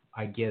go,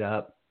 I get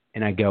up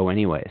and I go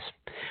anyways,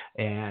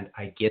 and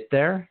I get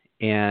there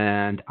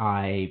and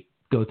I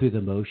go through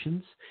the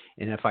motions,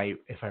 and if I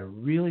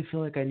really feel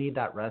like I need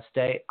that rest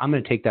day, I'm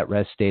going to take that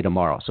rest day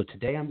tomorrow. So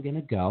today I'm going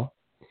to go,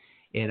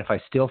 and if I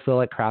still feel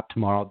like crap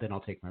tomorrow, then I'll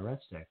take my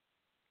rest day."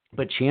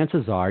 But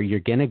chances are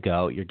you're going to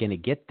go, you're going to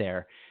get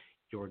there,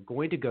 you're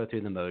going to go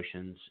through the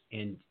motions,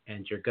 and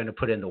you're going to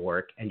put in the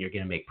work, and you're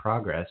going to make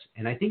progress.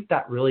 And I think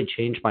that really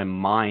changed my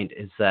mind,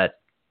 is that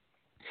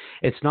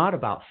it's not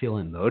about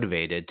feeling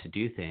motivated to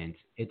do things.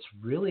 It's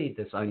really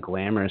this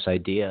unglamorous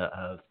idea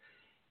of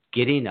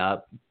getting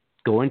up,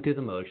 going through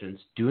the motions,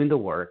 doing the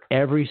work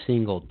every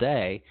single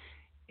day,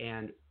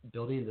 and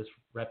building this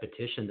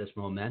repetition, this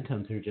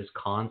momentum through just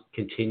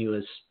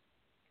continuous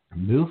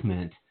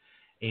movement.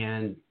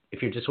 And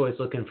if you're just always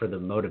looking for the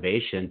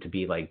motivation to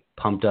be like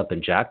pumped up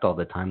and jacked all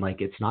the time, like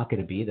it's not going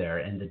to be there.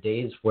 And the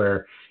days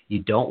where you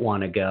don't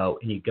want to go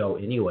and you go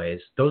anyways,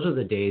 those are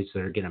the days that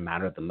are going to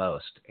matter the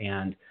most.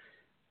 And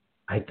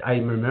I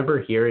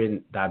remember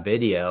hearing that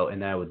video,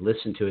 and then I would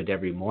listen to it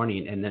every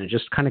morning, and then it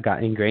just kind of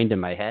got ingrained in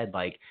my head,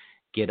 like,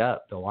 get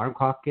up. The alarm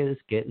clock is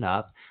getting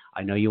up.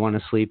 I know you want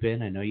to sleep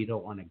in. I know you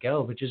don't want to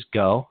go, but just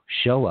go,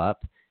 show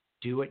up,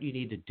 do what you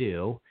need to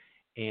do.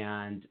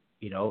 And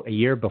a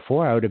year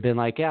before I would have been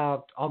like, yeah,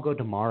 I'll go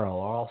tomorrow,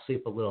 or I'll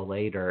sleep a little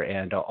later,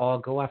 and I'll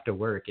go after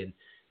work. And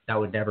that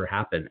would never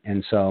happen.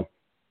 And so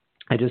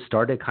I just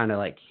started kind of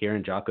like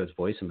hearing Jocko's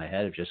voice in my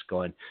head of just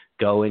going,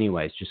 go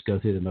anyways, just go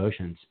through the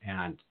motions.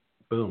 And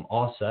boom,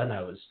 all of a sudden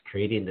I was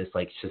creating this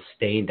like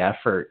sustained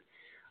effort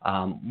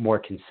more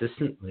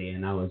consistently.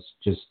 And I was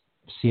just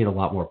seeing a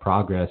lot more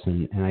progress.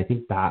 And I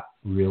think that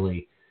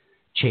really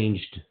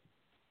changed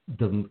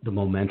the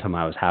momentum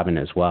I was having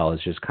as well, as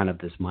just kind of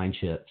this mind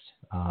shift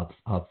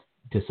of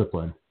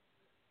discipline.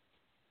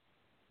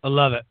 I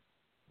love it.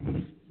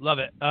 Love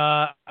it.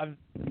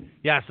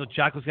 So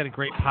Jocko's got a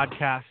great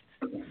podcast.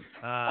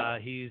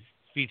 He's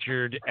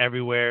featured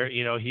everywhere.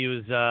 He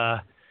was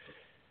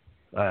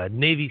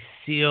Navy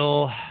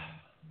SEAL.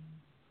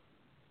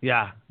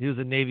 Yeah, he was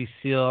a Navy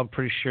SEAL, I'm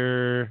pretty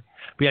sure.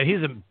 But yeah,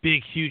 he's a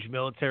big, huge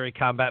military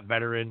combat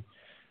veteran.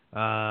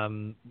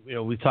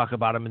 We talk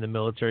about him in the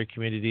military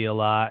community a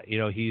lot.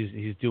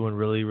 He's doing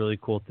really, really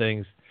cool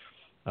things.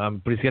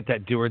 But he's got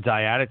that do or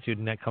die attitude,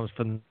 and that comes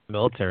from the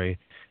military.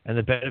 And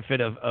the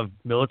benefit of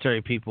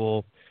military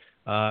people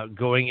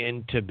going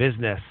into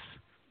business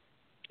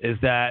is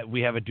that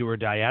we have a do or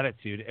die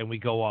attitude, and we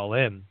go all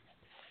in.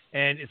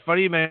 And it's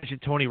funny you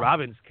mentioned Tony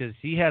Robbins, because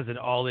he has an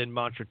all in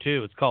mantra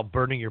too. It's called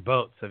burning your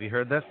boats. Have you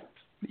heard this?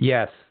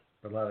 Yes,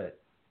 I love it.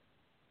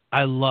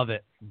 I love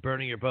it,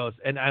 burning your boats.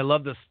 And I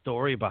love the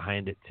story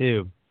behind it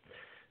too,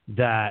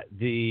 that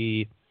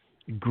the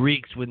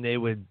Greeks, when they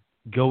would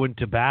go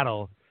into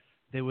battle,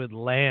 they would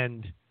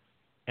land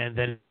and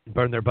then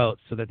burn their boats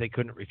so that they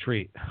couldn't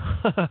retreat.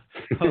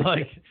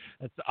 Like,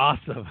 that's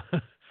awesome.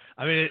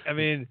 I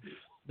mean,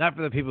 not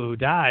for the people who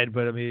died,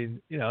 but I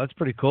mean, it's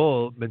pretty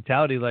cool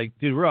mentality. Like,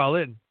 dude, we're all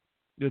in.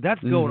 Dude,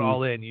 that's going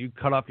all in. You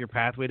cut off your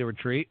pathway to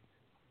retreat.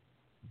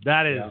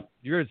 That is,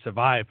 you're going to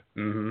survive.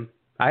 Mm-hmm.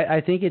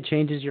 I think it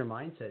changes your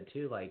mindset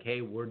too. Like,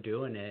 hey, we're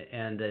doing it.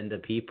 And then the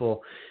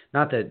people,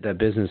 not that the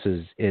business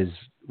is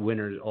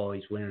winners,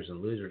 always winners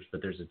and losers,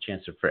 but there's a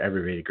chance for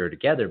everybody to grow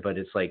together. But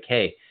it's like,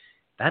 hey,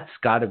 that's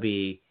got to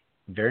be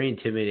very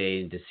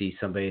intimidating to see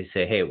somebody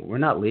say, hey, we're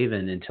not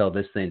leaving until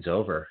this thing's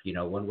over,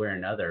 one way or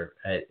another.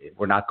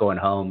 We're not going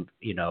home,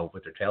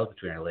 with our tails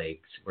between our legs.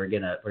 We're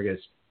going to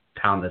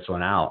pound this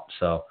one out.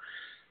 So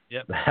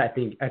yep. I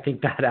think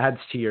that adds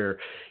to your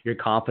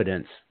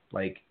confidence.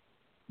 Like,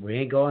 we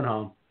ain't going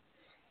home.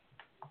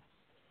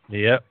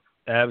 Yep,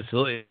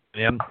 absolutely.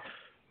 Yeah.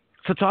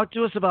 So talk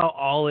to us about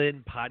All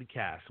In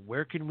Podcast.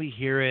 Where can we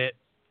hear it?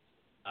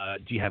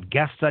 Do you have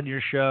guests on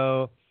your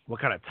show? What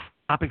kind of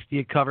topics do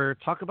you cover?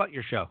 Talk about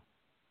your show.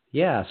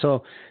 Yeah,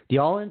 so the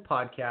All In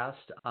Podcast,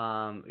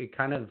 it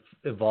kind of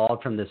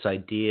evolved from this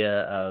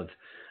idea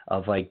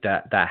of like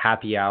that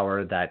happy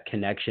hour, that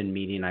connection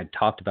meeting I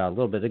talked about a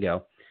little bit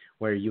ago,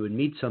 where you would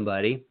meet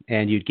somebody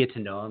and you'd get to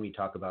know them. You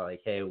talk about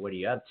like, hey, what are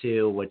you up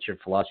to? What's your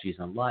philosophies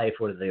on life?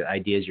 What are the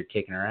ideas you're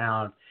kicking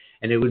around?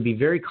 And it would be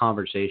very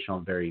conversational,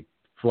 very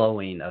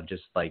flowing of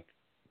just like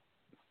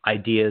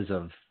ideas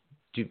of,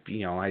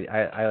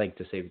 I like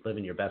to say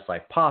living your best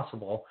life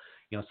possible.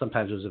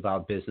 Sometimes it was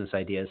about business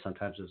ideas.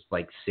 Sometimes it was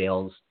like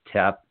sales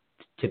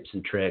tips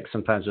and tricks.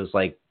 Sometimes it was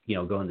like,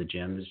 going to the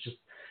gym. It's just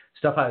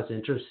stuff I was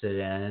interested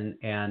in.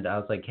 And I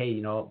was like,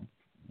 hey,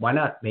 why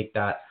not make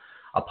that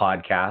a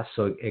podcast?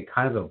 So it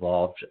kind of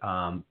evolved.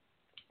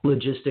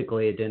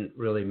 Logistically, it didn't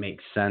really make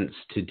sense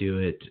to do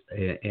it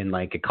in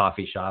like a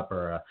coffee shop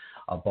or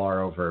a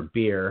bar over a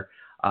beer.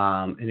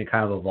 and it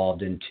kind of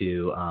evolved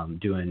into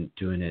doing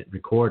it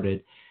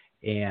recorded.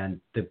 And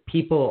the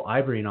people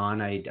I bring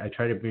on, I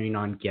try to bring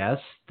on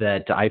guests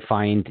that I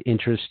find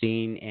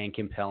interesting and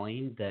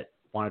compelling, that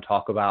want to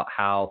talk about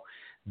how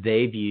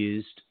they've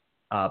used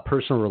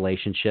personal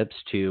relationships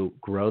to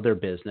grow their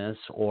business,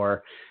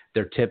 or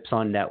their tips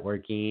on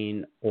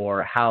networking,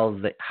 or how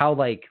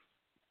like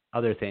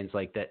other things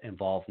like that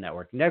involve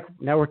networking.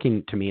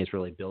 Networking to me is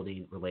really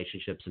building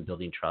relationships and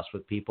building trust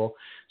with people.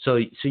 So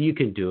you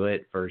can do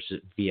it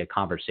via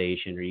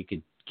conversation, or you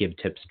could give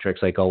tips and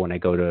tricks like, oh, when I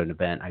go to an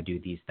event, I do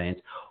these things.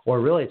 Or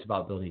really it's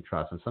about building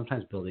trust. And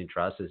sometimes building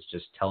trust is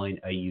just telling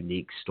a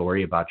unique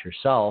story about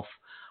yourself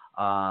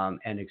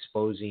and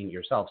exposing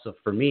yourself. So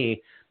for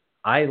me,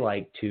 I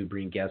like to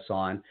bring guests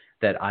on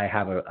that I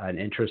have an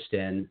interest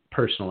in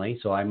personally.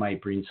 So I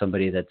might bring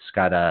somebody that's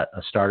got a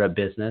startup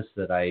business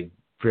that I'm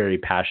very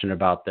passionate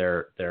about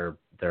their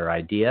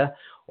idea,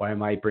 or I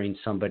might bring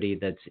somebody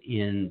that's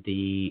in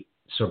the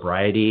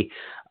sobriety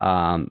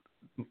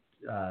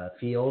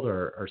field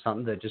or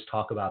something, that just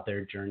talk about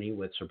their journey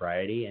with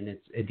sobriety. And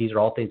these are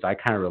all things I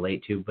kind of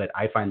relate to, but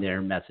I find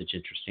their message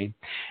interesting.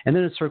 And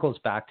then it circles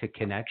back to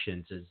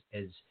connections,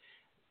 is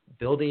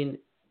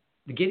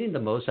getting the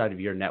most out of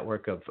your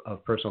network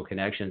of personal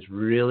connections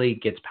really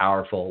gets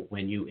powerful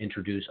when you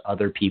introduce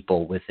other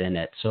people within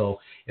it. So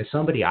if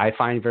somebody I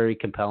find very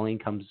compelling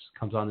comes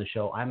on the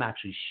show, I'm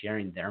actually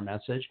sharing their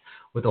message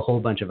with a whole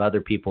bunch of other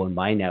people in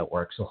my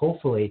network. So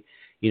hopefully,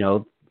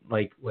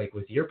 like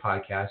with your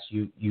podcast,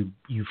 you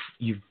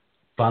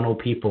funnel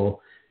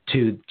people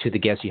to the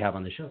guests you have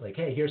on the show. Like,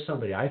 hey, here's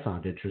somebody I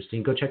found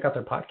interesting. Go check out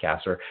their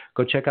podcast, or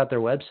go check out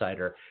their website,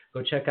 or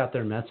go check out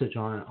their message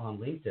on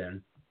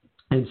LinkedIn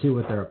and see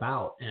what they're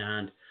about.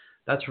 And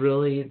that's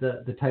really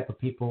the type of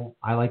people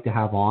I like to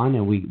have on.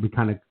 And we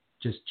kind of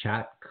just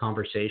chat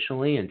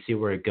conversationally and see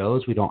where it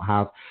goes. We don't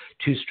have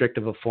too strict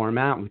of a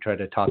format. We try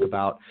to talk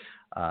about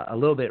a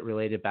little bit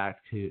related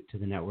back to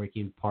the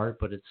networking part,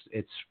 but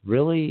it's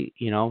really,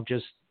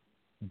 just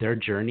their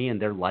journey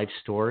and their life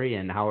story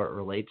and how it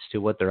relates to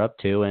what they're up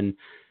to, and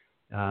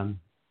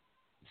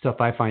stuff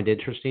I find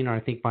interesting, or I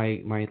think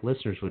my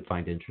listeners would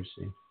find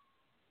interesting.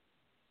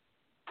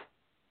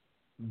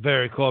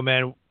 Very cool,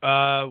 man.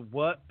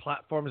 What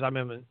platforms? I'm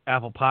in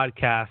Apple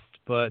Podcast,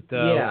 but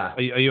are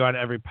you on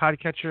every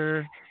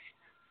podcatcher?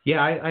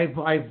 Yeah,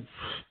 I've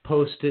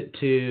posted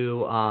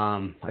to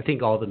I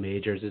think all the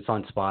majors. It's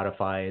on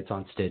Spotify, it's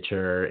on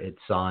Stitcher,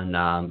 it's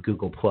on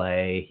Google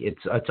Play.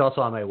 It's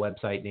also on my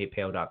website,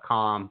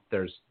 natepeo.com.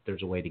 There's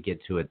a way to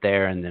get to it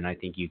there, and then I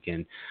think you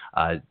can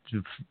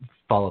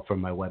follow from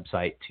my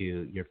website to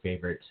your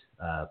favorite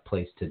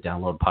place to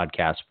download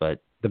podcasts.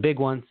 But the big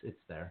ones,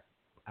 it's there.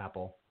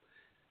 Apple.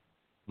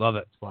 Love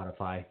it.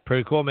 Spotify.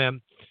 Pretty cool, man.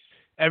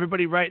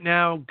 Everybody right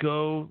now,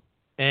 go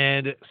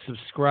and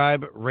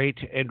subscribe, rate,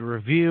 and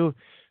review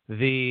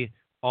the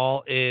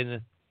All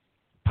In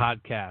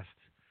podcast.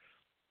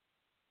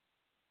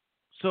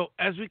 So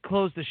as we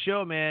close the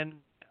show, man,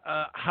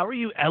 how are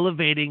you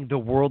elevating the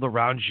world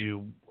around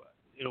you?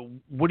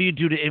 What do you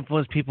do to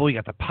influence people? You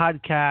got the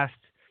podcast.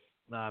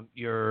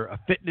 You're a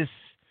fitness,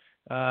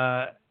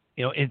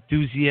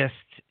 enthusiast,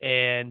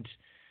 and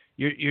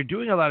you're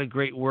doing a lot of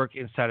great work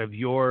inside of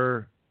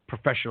your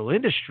professional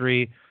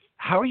industry.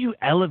 How are you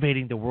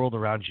elevating the world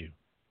around you?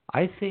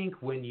 I think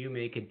when you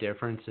make a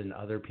difference in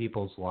other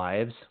people's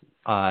lives,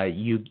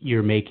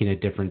 you're making a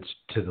difference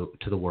to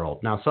the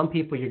world. Now, some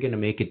people you're going to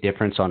make a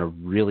difference on a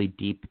really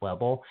deep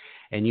level,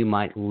 and you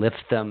might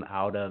lift them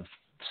out of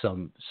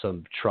some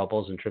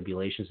troubles and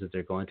tribulations that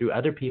they're going through.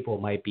 Other people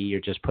might be you're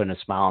just putting a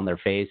smile on their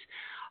face,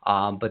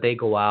 but they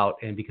go out,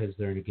 and because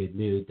they're in a good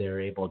mood,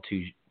 they're able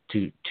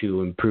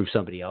to improve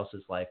somebody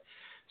else's life.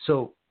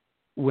 So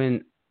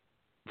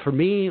for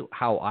me,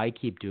 how I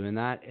keep doing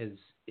that is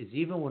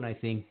even when I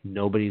think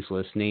nobody's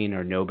listening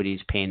or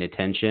nobody's paying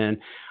attention,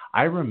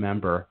 I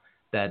remember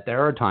that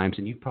there are times,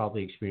 and you've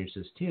probably experienced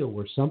this too,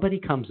 where somebody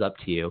comes up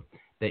to you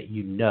that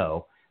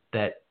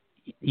that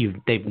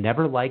they've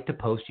never liked a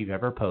post you've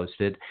ever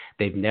posted,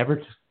 they've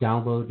never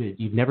downloaded,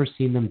 you've never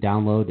seen them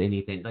download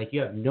anything. Like,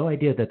 you have no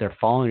idea that they're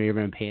following or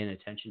even paying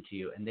attention to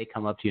you, and they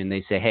come up to you and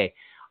they say, hey,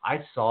 I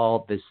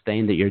saw this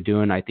thing that you're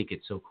doing. I think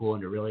it's so cool,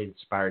 and it really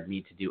inspired me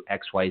to do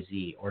X, Y,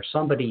 Z. Or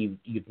somebody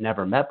you've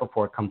never met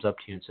before comes up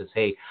to you and says,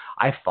 hey,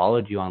 I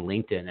followed you on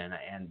LinkedIn,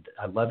 and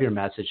I love your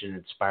message, and it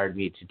inspired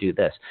me to do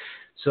this.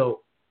 So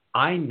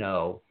I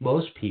know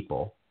most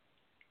people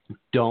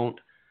don't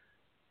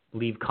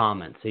leave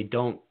comments. They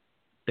don't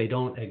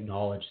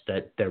acknowledge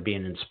that they're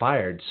being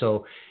inspired.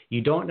 So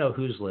you don't know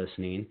who's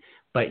listening,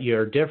 but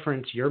your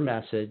difference, your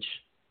message,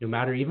 no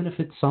matter, even if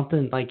it's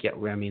something like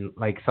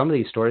some of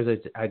these stories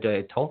I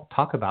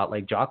talk about,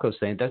 like Jocko's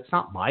saying, that's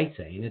not my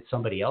saying, it's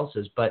somebody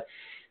else's, but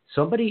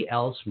somebody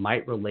else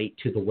might relate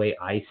to the way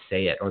I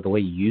say it or the way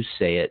you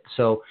say it.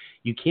 So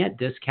you can't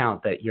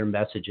discount that your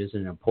message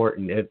isn't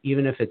important,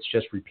 even if it's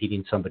just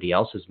repeating somebody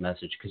else's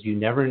message, because you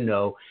never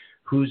know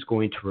who's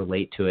going to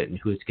relate to it and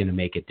who's going to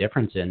make a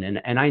difference in.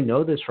 And I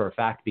know this for a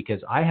fact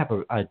because I have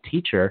a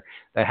teacher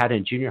that I had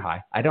in junior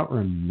high. I don't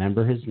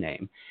remember his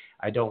name.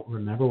 I don't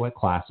remember what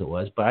class it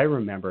was, but I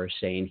remember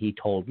saying he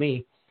told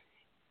me,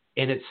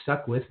 and it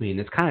stuck with me, and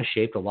it's kind of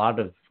shaped a lot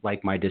of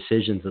like my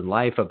decisions in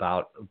life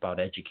about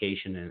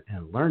education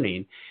and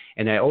learning.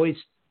 And I always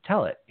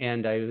tell it,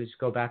 and I always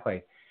go back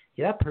like,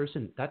 yeah, that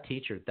person, that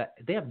teacher, that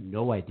they have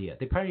no idea.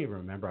 They probably even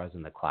remember I was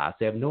in the class.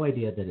 They have no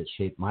idea that it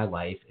shaped my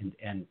life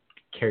and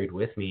carried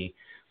with me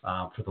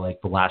for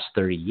the last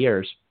 30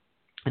 years.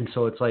 And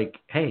so it's like,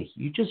 hey,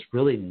 you just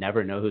really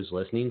never know who's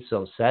listening.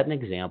 So set an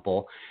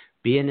example,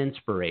 be an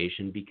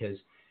inspiration, because,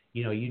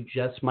 you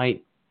just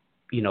might,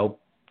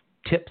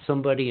 tip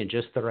somebody in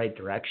just the right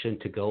direction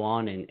to go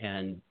on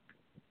and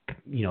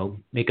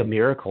make a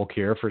miracle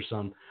cure for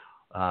some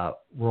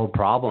world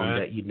problem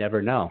that you'd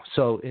never know.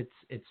 So it's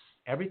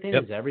everything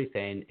is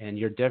everything, and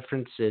your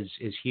difference is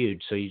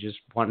huge. So you just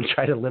want to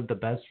try to live the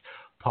best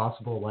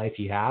possible life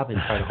you have and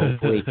try to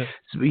hopefully,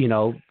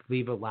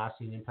 leave a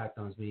lasting impact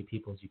on as many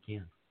people as you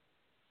can.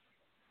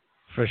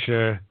 For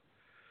sure.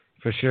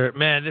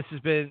 Man, this has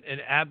been an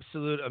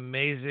absolute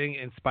amazing,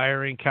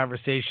 inspiring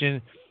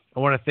conversation. I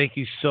want to thank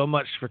you so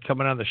much for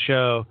coming on the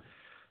show.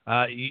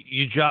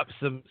 You dropped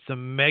some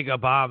mega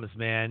bombs,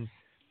 man.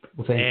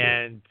 Well,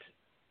 thank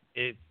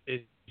you.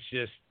 It's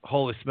just,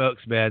 holy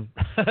smokes, man.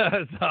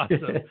 It's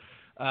awesome.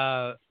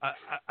 I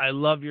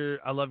love your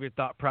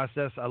thought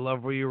process. I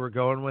love where you were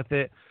going with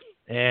it.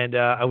 And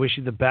I wish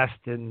you the best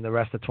in the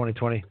rest of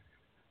 2020.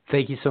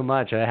 Thank you so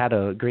much. I had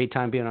a great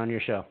time being on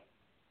your show.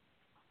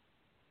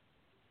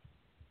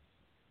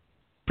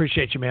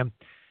 Appreciate you, man.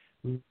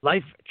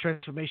 Life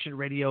Transformation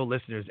Radio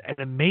listeners, an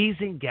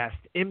amazing guest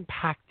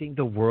impacting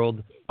the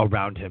world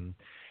around him.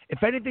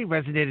 If anything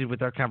resonated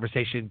with our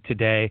conversation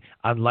today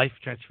on Life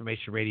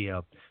Transformation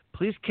Radio,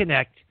 please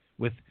connect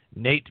with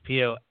Nate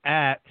Peo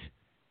at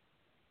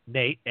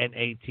Nate,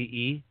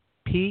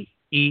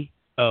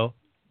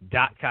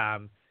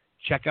 NATEPEO.com.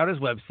 Check out his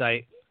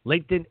website.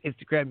 LinkedIn,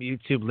 Instagram,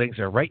 YouTube links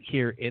are right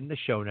here in the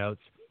show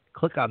notes.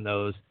 Click on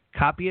those,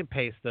 copy and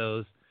paste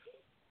those.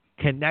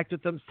 Connect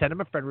with them, send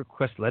him a friend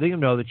request, letting him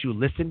know that you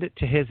listened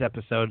to his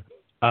episode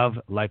of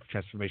Life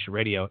Transformation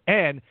Radio.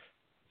 And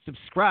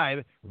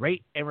subscribe,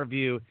 rate, and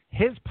review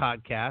his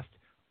podcast,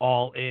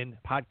 All In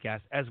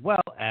Podcast, as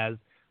well as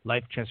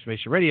Life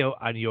Transformation Radio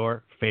on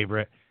your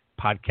favorite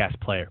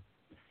podcast player.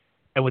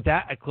 And with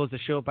that, I close the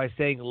show by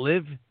saying,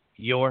 live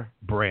your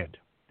brand.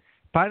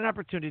 Find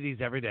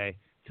opportunities every day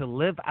to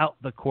live out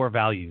the core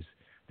values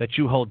that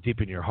you hold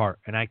deep in your heart.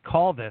 And I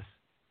call this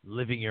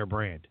living your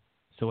brand.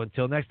 So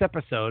until next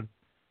episode,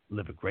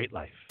 live a great life.